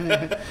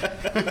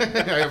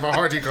 I have a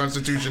hearty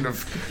constitution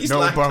of He's no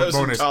lactose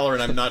bonus.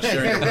 intolerant. I'm not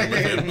sharing a room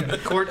with him.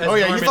 Court as Oh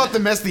yeah, Norman, you thought the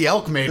mess the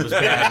elk made was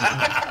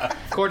bad.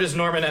 Court as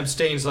Norman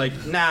abstains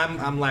like, nah,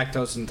 I'm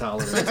lactose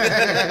intolerant.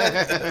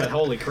 But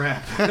holy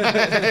crap.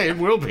 It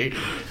will be.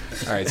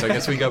 All right, so I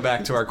guess we go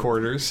back to our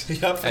quarters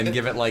Yep. and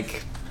give it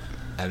like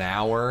an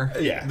hour.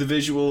 Yeah. The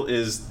visual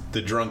is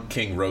the drunk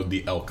king rode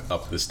the elk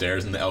up the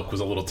stairs, and the elk was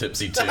a little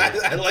tipsy too.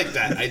 I like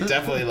that. I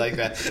definitely like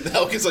that. The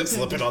elk is like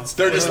slipping on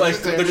They're just like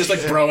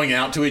throwing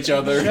out to each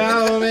other.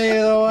 Show me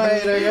the way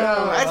to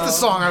go. That's the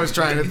song I was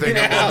trying to think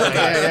of.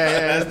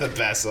 That's the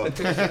best one.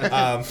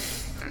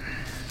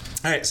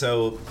 All right,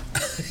 so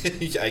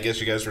I guess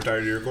you guys retire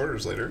to your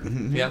quarters later.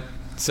 Yeah.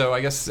 So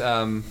I guess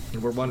We're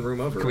one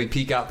room over. can we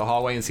peek out the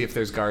hallway and see if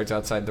there's guards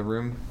outside the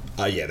room?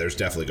 Yeah, there's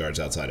definitely guards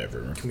outside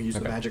every room. Can we use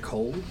the magic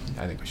hole?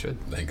 I think we should.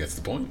 I think that's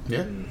the point.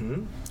 Yeah.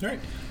 All right,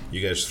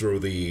 you guys throw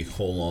the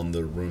hole on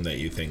the room that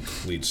you think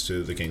leads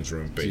to the king's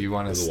room. Do you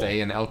want to stay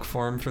in elk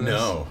form for this?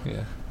 No.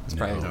 Yeah. It's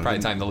No. probably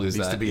time to lose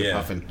Needs that. to be a Yeah.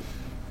 muffin.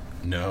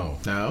 No.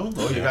 No?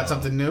 Oh, you got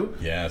something new?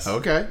 Yes.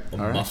 Okay. a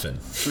All right. muffin?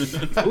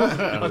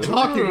 A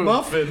talking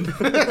muffin.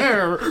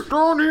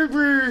 Don't eat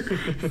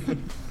me.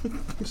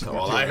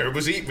 All I heard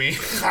was "eat me."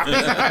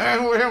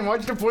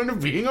 What's the point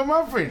of being a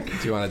muffin?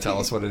 Do you want to tell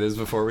us what it is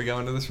before we go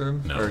into this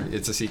room? No. Or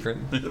it's a secret?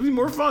 It'll be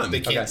more fun.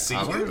 They can't Okay. see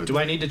you. Do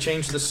I need to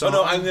change the Oh song?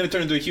 no, I'm going to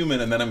turn into a human,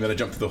 and then I'm going to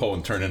jump through the hole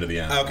and turn into the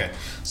animal. Okay,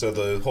 so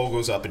the hole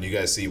goes up, and you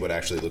guys see what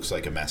actually looks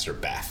like a master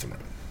bathroom.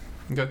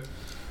 Good.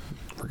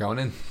 We're going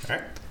in. All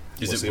right.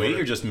 Is We'll it see we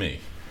what or just me?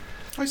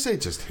 I say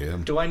just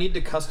him. Do I need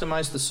to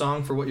customize the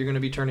song for what you're going to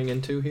be turning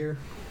into here?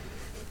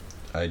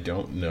 I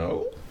don't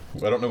know.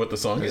 I don't know what the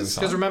song is.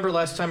 Because remember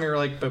last time you were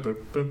like...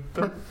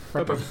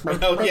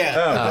 Oh,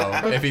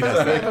 yeah. Oh, if he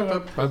does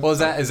that. Well, is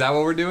that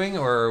what we're doing,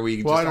 or are we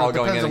just Well, I don't- all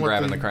going in depends and on what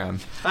grabbing the- the crown?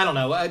 I don't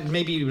know.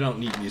 Maybe you don't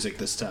need music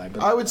this time.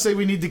 But I would say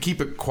we need to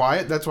keep it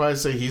quiet. That's why I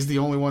say he's the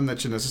only one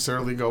that should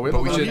necessarily go in.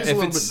 But we Although should, he's a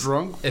little bit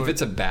drunk. if but-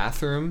 it's a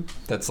bathroom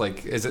that's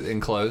like, is it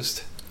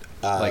enclosed?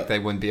 Like they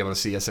wouldn't be able to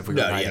see us if we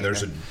were No, hiding yeah,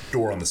 there's there? a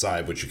door on the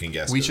side, which you can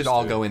guess. We goes should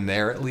all to- go in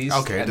there at least,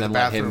 Okay, and to then the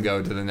let him bathroom.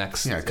 go to the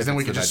next. Yeah, if because then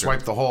we it's could the just bedroom.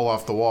 swipe the hole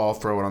off the wall,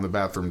 throw it on the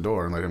bathroom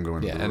door, and let him go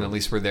into Yeah, the and room. at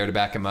least we're there to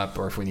back him up,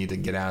 or if we need to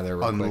get out of there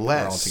real quick, we're all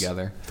Unless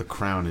together. the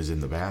crown is in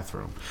the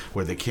bathroom,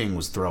 where the king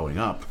was throwing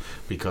up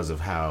because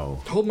of how...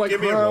 hold my Give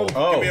me a roll.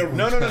 Oh, Give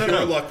me a no.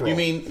 pure luck roll. You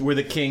mean where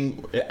the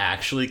king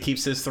actually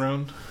keeps his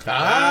throne?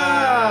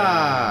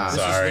 Ah!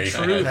 Sorry.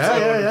 truth Yeah,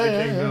 yeah, of yeah, the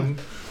yeah, kingdom.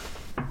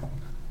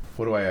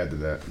 What do I add to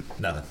that?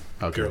 Nothing.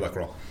 Okay. Pure luck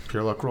roll.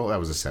 Pure luck roll? That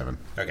was a 7.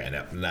 Okay,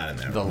 no, not in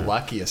there. The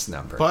luckiest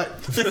number.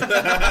 But...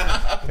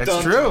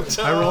 That's true.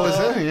 I rolled a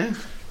 7,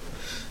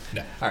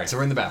 yeah. All right, so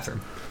we're in the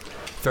bathroom.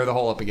 Throw the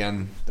hole up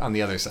again on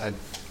the other side.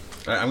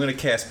 I'm going to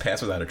cast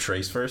Pass Without a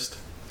Trace first,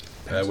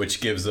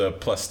 which gives a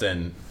plus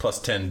 10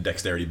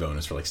 dexterity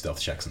bonus for like stealth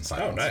checks and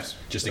silence. Oh, nice.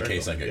 Just in Very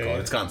case cool. I get Yeah, caught. yeah.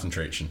 It's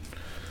concentration.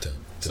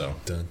 So,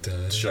 Dun,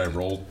 dun, should I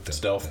roll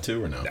stealth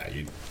too or no? Nah,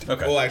 you.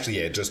 Okay. Well, actually,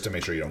 yeah, just to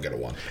make sure you don't get a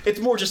 1. It's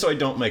more just so I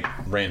don't make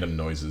random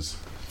noises.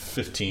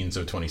 15,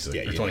 so 26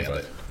 Yeah, or you 25.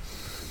 nailed it.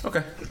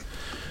 Okay.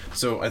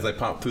 So as I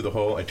pop through the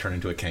hole, I turn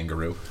into a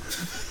kangaroo.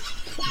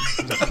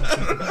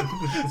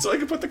 So I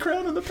can put the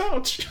crown in the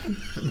pouch.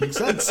 Makes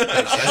sense.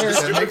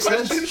 That makes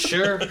sense.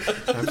 Sure.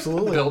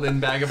 Absolutely. Built-in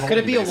bag of holding.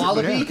 Could it be a basically.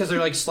 wallaby? yeah. Because they're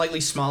like slightly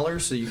smaller,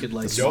 so you could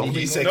like... Don't sneak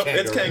be in. say Nope,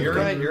 it's kangaroo.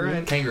 kangaroo. You're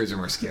right. Kangaroos are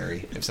more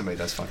scary if somebody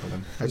does fuck with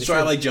them. So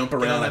I like jump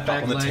on around, I that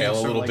pop on the back leg tail and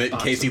a sort of, little like, bit in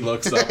box case he him.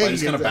 looks up. I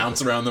just kind of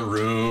bounce around the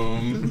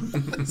room.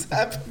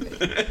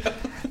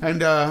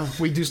 And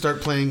we do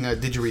start playing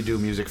didgeridoo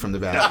music from the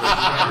bathroom.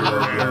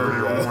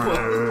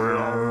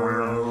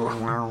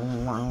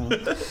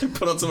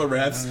 Put on some of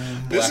Raph's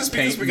This black is because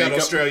paint we got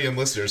makeup. Australian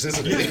listeners,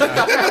 isn't it?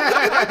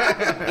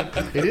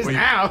 It is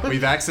now.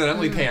 We've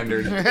accidentally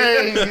pandered.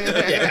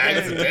 Yeah,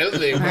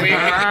 accidentally.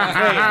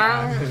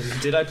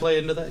 Did I play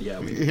into that? Yeah.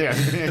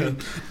 Yeah.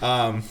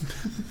 All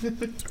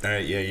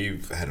right, yeah, you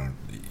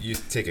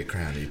take a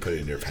crown and you put it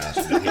in your pouch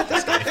and you hit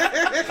this guy.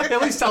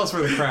 At least tell us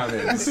where the crown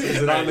is.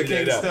 Is it on the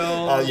king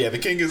still? Yeah, the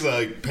king is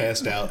like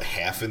passed out,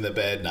 half in the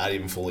bed, not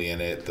even fully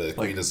in it. The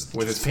queen is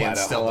with just his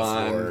pants flat out still on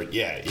on. the floor.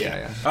 Yeah.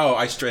 Yeah. Oh,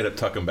 I straight up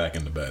tuck him back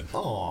into bed. Aw.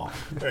 All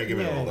right, give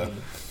me a roll though.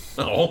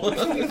 Oh.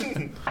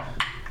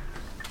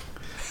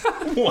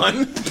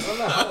 One.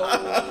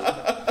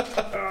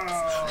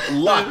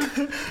 Luck.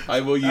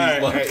 I will use All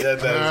right, luck. that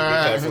was a good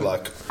time for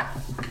luck.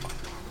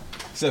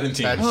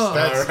 17. That's All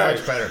much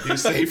right, better. you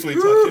safely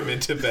tuck him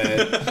into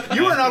bed,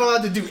 You are not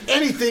allowed to do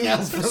anything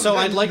else. From So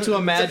I'd like to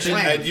imagine...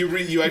 and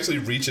you actually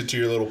reach into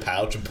your little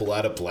pouch and pull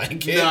out a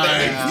blanket.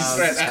 Nice.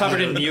 It's covered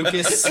in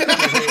mucus.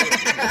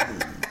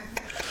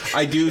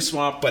 I do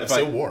swap, But if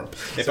still I, warm.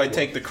 If I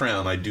take the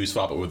crown, I do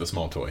swap it with a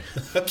small toy.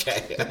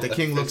 Okay. the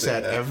king looks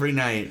at every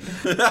night.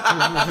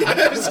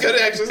 I was gonna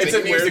actually It's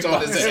say a where it's music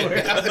on his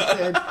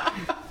head.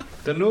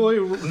 The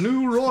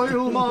new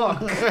royal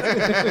mark.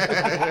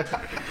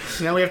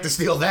 Now we have to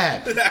steal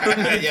that.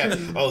 Yeah.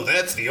 Oh,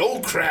 that's the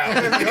old crown.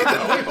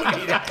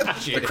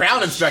 The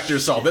crown inspector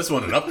saw this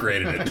one and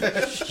upgraded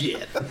it.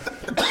 Shit.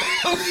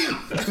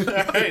 All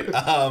right.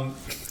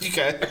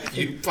 Okay.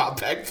 You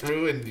pop back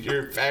through and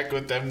you're back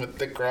with them with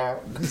the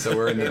crown. So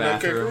we're in the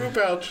bathroom,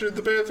 Kangaroo pouch in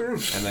the bathroom.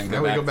 and then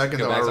Now we go back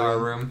into to our our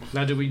room. room.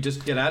 Now, do we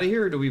just get out of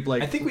here, or do we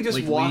like? I think we just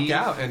like, walk leave?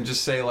 out and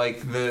just say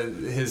like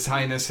His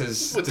Highness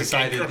has With the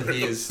decided kangaroo.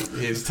 he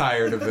is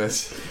tired of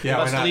this. Yeah,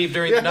 Must why not? leave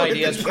during the night. He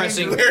with has the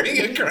pressing. Wearing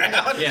a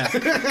crown. Yeah.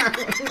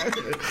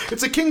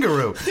 It's a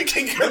kangaroo.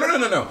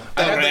 No.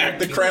 I have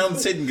the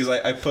crown's hidden because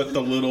I put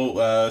the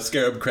little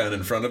scarab crown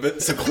in front of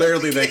it, so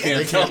clearly they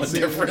can't tell the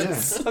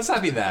difference. Let's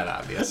not be that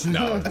obvious.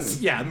 No.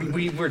 Yeah, I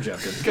mean, we're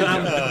joking.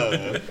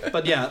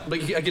 But yeah,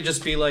 but I could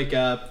just be like,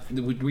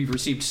 we've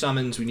received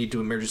summons. We need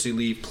to emergency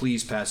leave.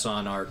 Please pass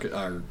on our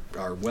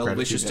well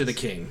wishes to the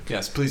king.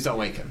 Yes, please don't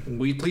wake him.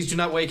 Please do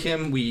not wake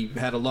him. We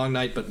had a long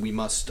night, but we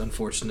must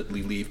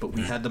unfortunately leave. But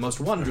we had the most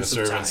The wondrous of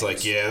servant's times.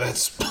 like, yeah,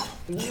 that's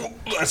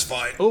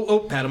fine. Oh,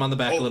 pat him on the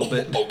back a little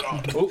bit. Oh,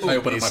 God. I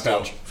open up my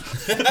pouch.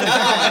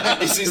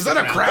 Is that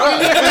a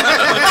crown?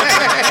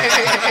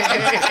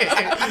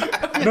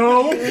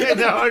 No,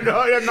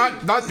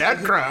 not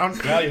that crown.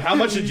 How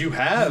much did you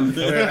have?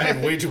 I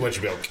have way too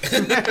much milk.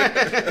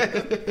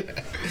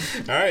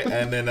 All right,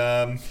 and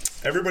then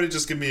everybody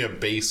just give me a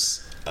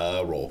base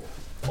roll.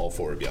 All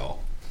 4 of y'all.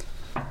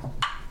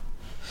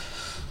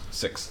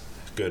 6.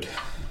 Good.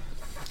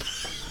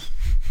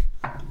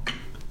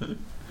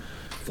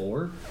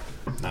 4.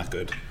 Not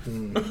good.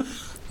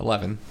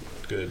 11.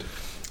 Good.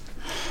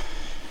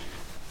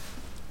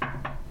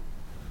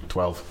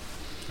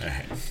 12. All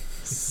right.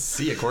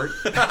 See ya, Court.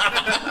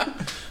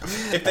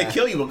 If they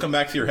kill you, we'll come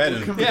back to your head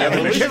and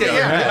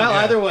Well,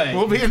 either way.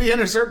 We'll be in the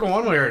inner circle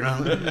one way or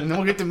another, and then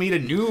we'll get to meet a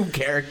new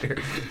character.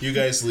 You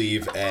guys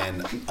leave,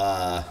 and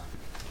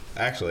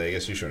actually, I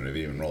guess you shouldn't have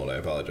even rolled. I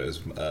apologize.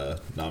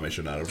 Nami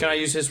should not have. Can I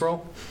use his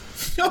roll?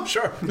 Oh,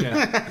 sure.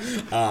 Yeah.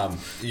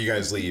 You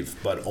guys leave,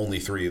 but only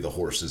 3 of the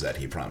horses that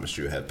he promised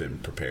you have been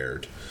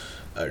prepared.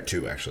 Or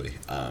 2, actually.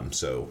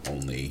 So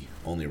only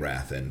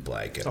Wrath and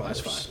Blag get. Oh,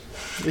 that's horse.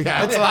 fine.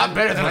 Yeah, it's a lot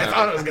better than I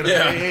thought it was going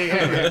to be.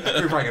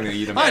 We're probably gonna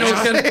eat him. I know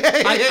it's gonna.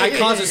 I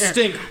cause a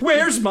stink.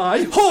 Where's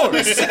my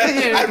horse?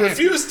 I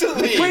refuse to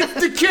leave. With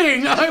the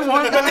king, I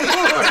want my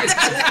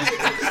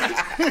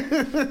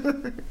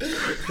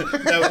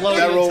That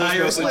roll was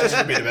mostly just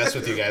for me to mess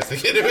with you guys to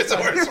get him his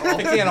horse roll.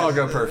 It can't all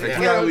go perfect.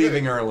 We are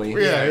leaving early.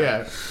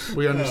 Yeah.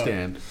 We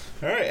understand.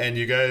 All right, and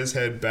you guys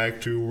head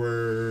back to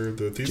where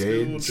the Thieves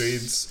Guild,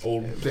 Jade's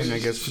old Thing, I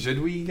guess. Should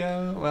we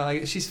go?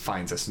 Well, she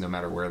finds us no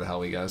matter where the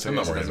hell we go, so I'm it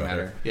not worried doesn't about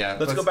matter. her. Yeah,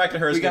 Let's go back to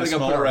hers. We gotta get a go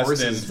small put our rest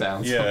horses in.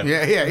 down. Yeah.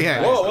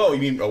 Yeah. Whoa! You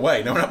mean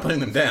away? No, we're not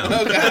putting them down.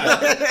 Oh God,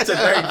 it's a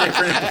very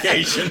different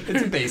implication.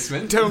 It's a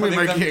basement. Tell me Putting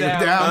my them king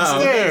down.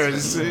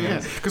 downstairs.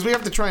 Because we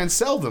have to try and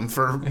sell them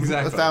for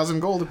Exactly. 1,000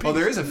 gold apiece. Well,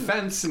 there is a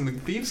fence in the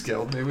Thieves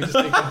Guild. Maybe we just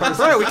take the horses.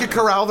 Right, we could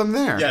corral them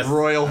there. Yes.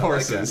 Royal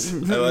horses.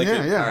 I like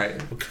it. Yeah. All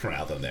right. We'll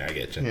corral them there. I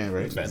get you. Yeah,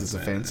 right. Fence, It's a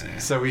man.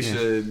 fence. So we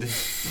should.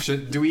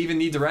 Do we even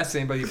need to rest?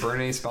 Anybody burn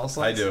any spell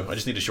slots? I do. I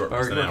just need a short Or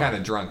rest. we're kind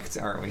of drunk,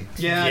 aren't we?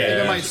 Yeah, I Yeah,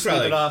 think I might it's sleep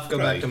probably- it off. Go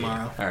probably, back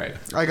tomorrow. All right.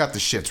 I got the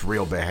shits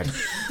real bad.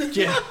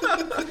 Yeah.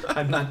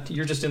 I'm not.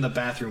 You're just in the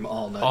bathroom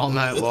all night. All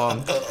night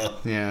long.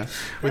 Yeah.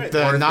 With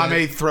Or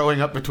Name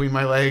throwing up between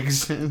my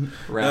legs. I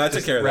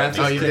took care of that. Raph Oh,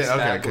 just you kicks did? Okay,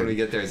 back good. when we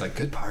get there. He's like,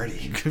 "Good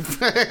party."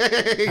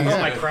 Oh,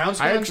 my crown's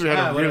I gone? actually had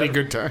Ah, a really whatever.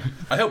 good time.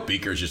 I hope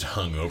Beaker's just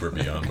hung over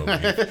beyond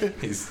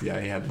belief. He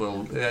had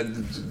a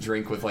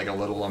drink with like a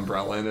little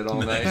umbrella in it,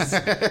 all nice.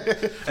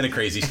 And a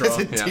crazy straw.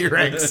 Yeah.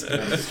 T-Rex.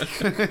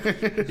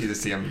 You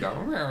just see him go.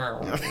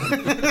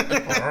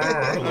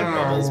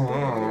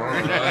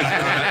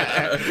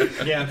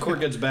 Yeah, Court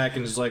gets back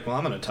and is like, "Well,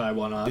 I'm gonna tie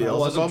one on. I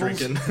Beelzebubbles? wasn't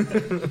drinking."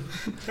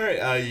 All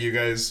right, you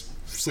guys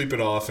sleep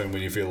it off, and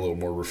when you feel a little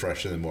more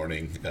refreshed in the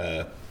morning,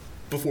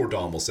 before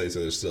dawn, we'll say, so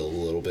there's still a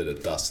little bit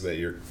of dust that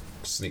you're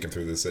sneaking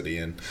through the city,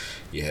 and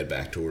you head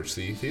back towards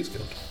the Thieves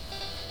Guild.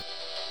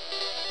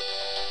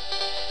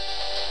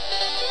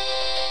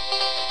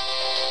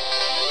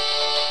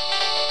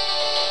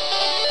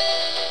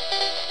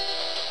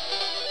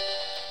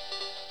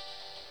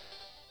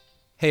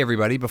 Hey,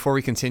 everybody. Before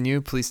we continue,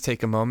 please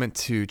take a moment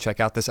to check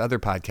out this other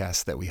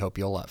podcast that we hope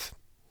you'll love.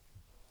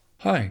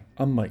 Hi,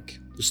 I'm Mike,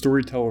 the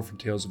storyteller for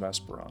Tales of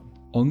Asperon.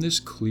 On this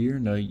clear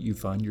night, you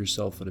find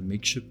yourself at a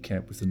makeshift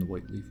camp within the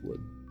Whiteleaf Wood.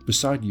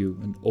 Beside you,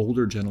 an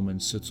older gentleman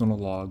sits on a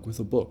log with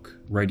a book,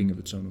 writing of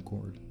its own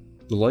accord.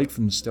 The light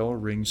from the stellar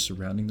rings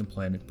surrounding the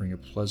planet bring a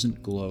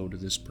pleasant glow to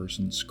this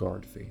person's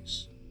scarred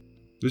face.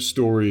 This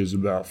story is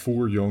about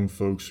 4 young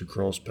folks who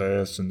cross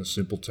paths in the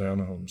simple town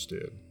of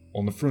Homestead,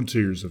 on the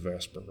frontiers of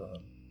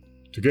Asperon.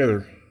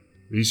 Together,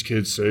 these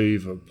kids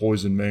save a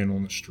poisoned man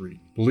on the street,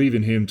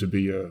 believing him to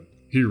be a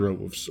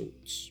hero of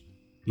sorts.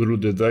 Little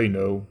did they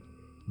know,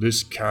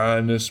 this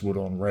kindness would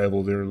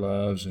unravel their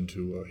lives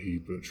into a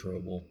heap of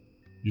trouble.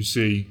 You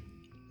see,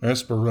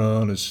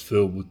 Asperon is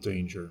filled with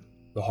danger.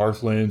 The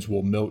Hearthlands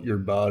will melt your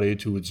body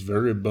to its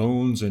very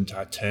bones, and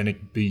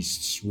titanic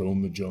beasts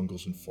roam the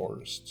jungles and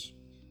forests.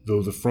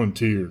 Though the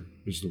frontier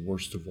is the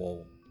worst of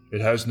all.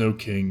 It has no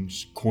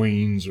kings,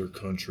 queens, or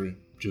country,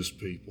 just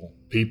people.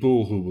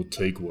 People who will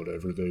take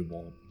whatever they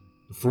want.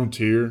 The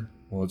frontier,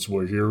 well, it's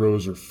where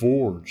heroes are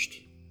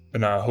forged.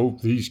 And I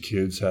hope these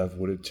kids have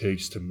what it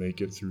takes to make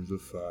it through the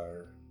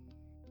fire.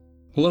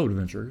 Hello,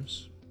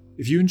 adventurers.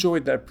 If you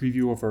enjoyed that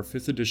preview of our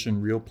 5th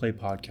edition Real Play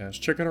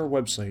podcast, check out our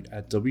website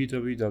at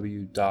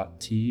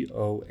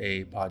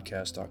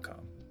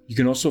www.toapodcast.com. You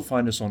can also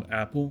find us on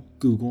Apple,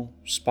 Google,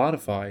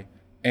 Spotify,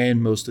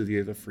 and most of the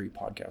other free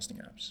podcasting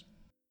apps.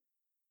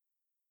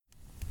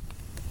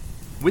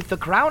 With the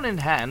crown in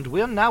hand,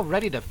 we're now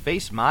ready to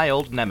face my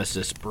old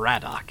nemesis,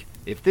 Braddock.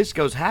 If this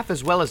goes half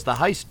as well as the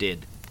heist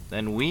did,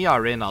 then we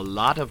are in a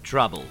lot of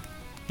trouble.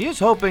 Here's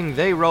hoping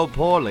they roll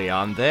poorly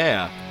on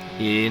their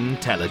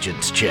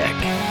intelligence check.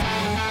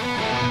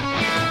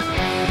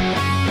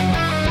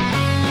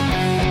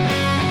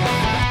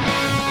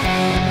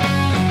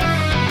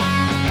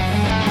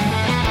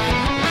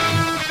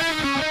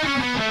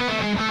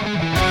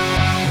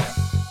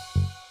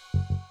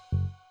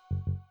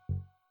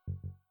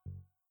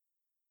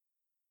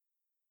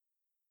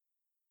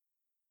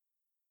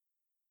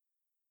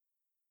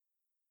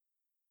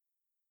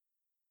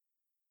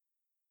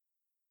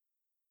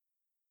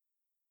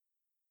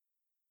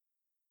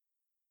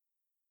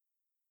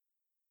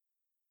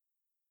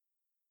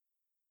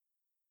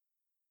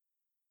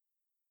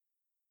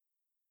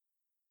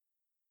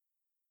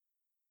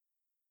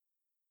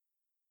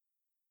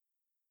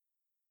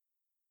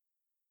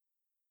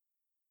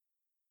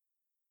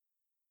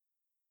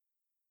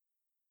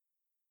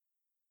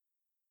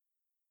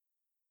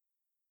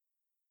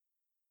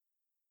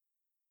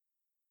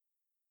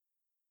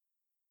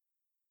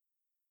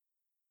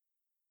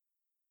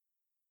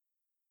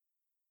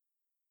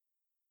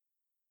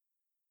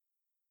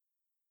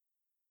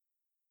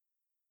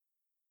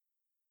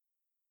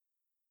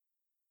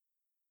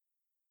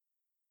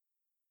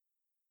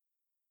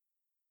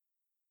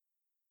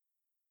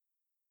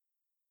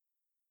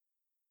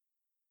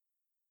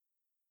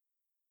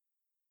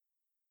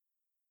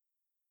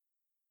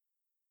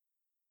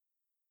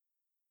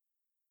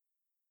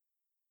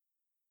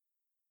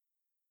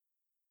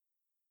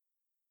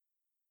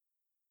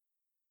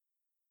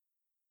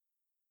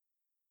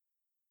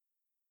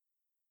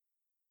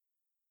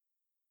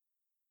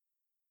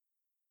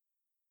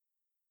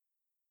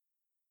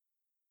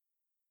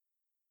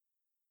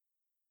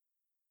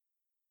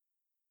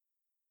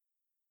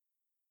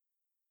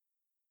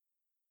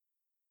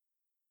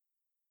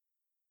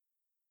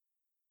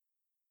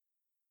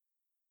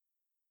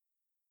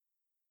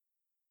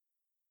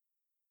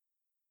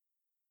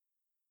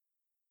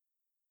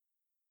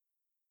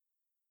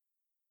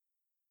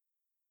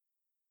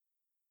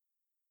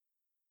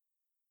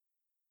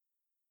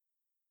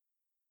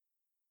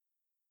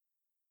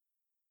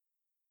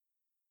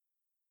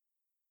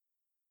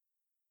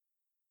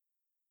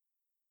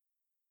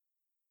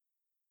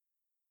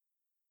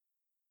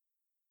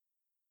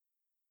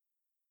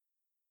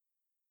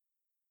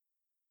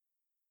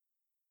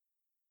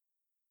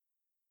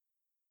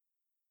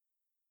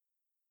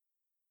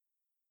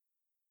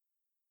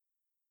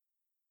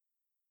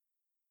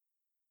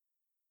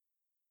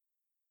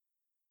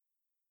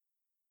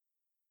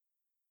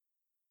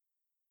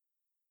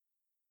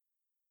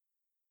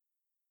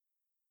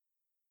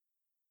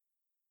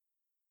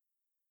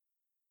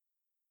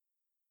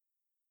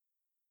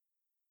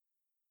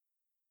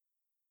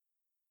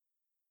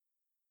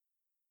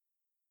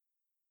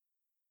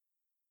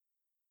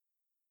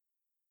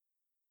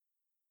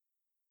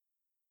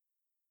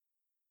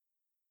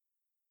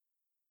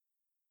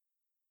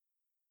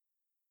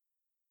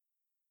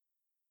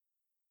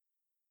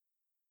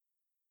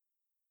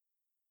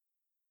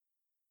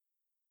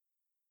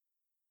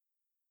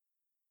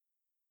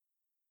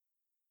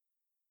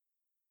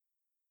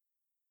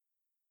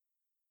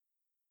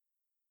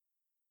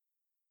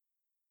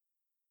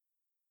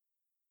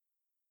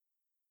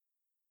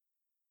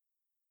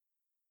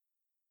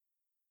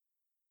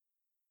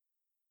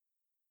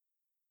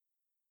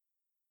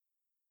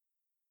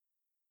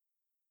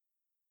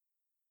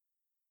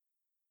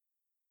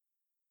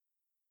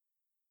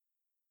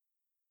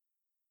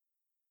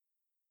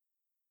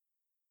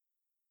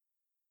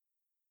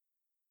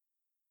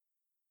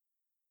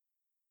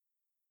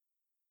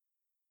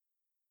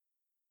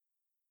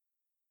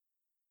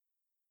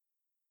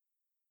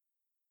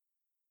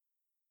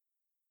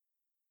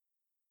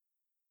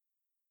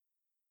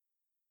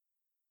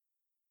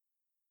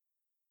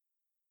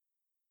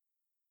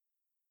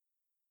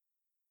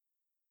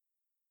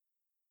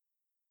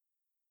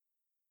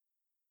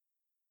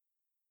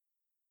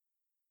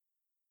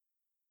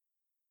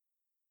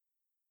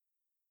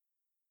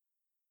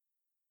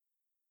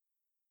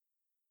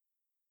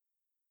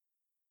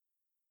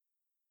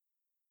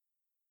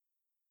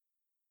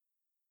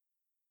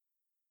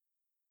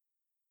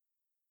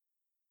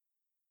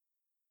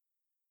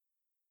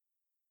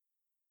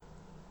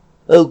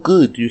 Oh,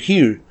 good, you're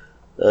here.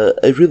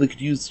 I really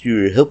could use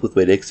your help with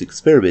my next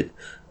experiment.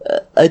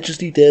 I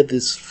just need to have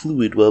this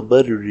fluid while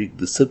monitoring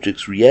the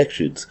subject's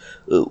reactions.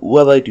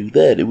 While I do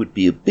that, it would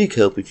be a big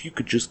help if you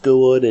could just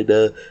go on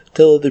and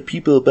tell other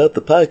people about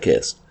the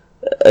podcast.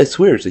 I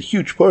swear it's a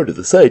huge part of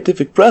the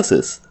scientific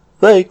process.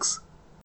 Thanks.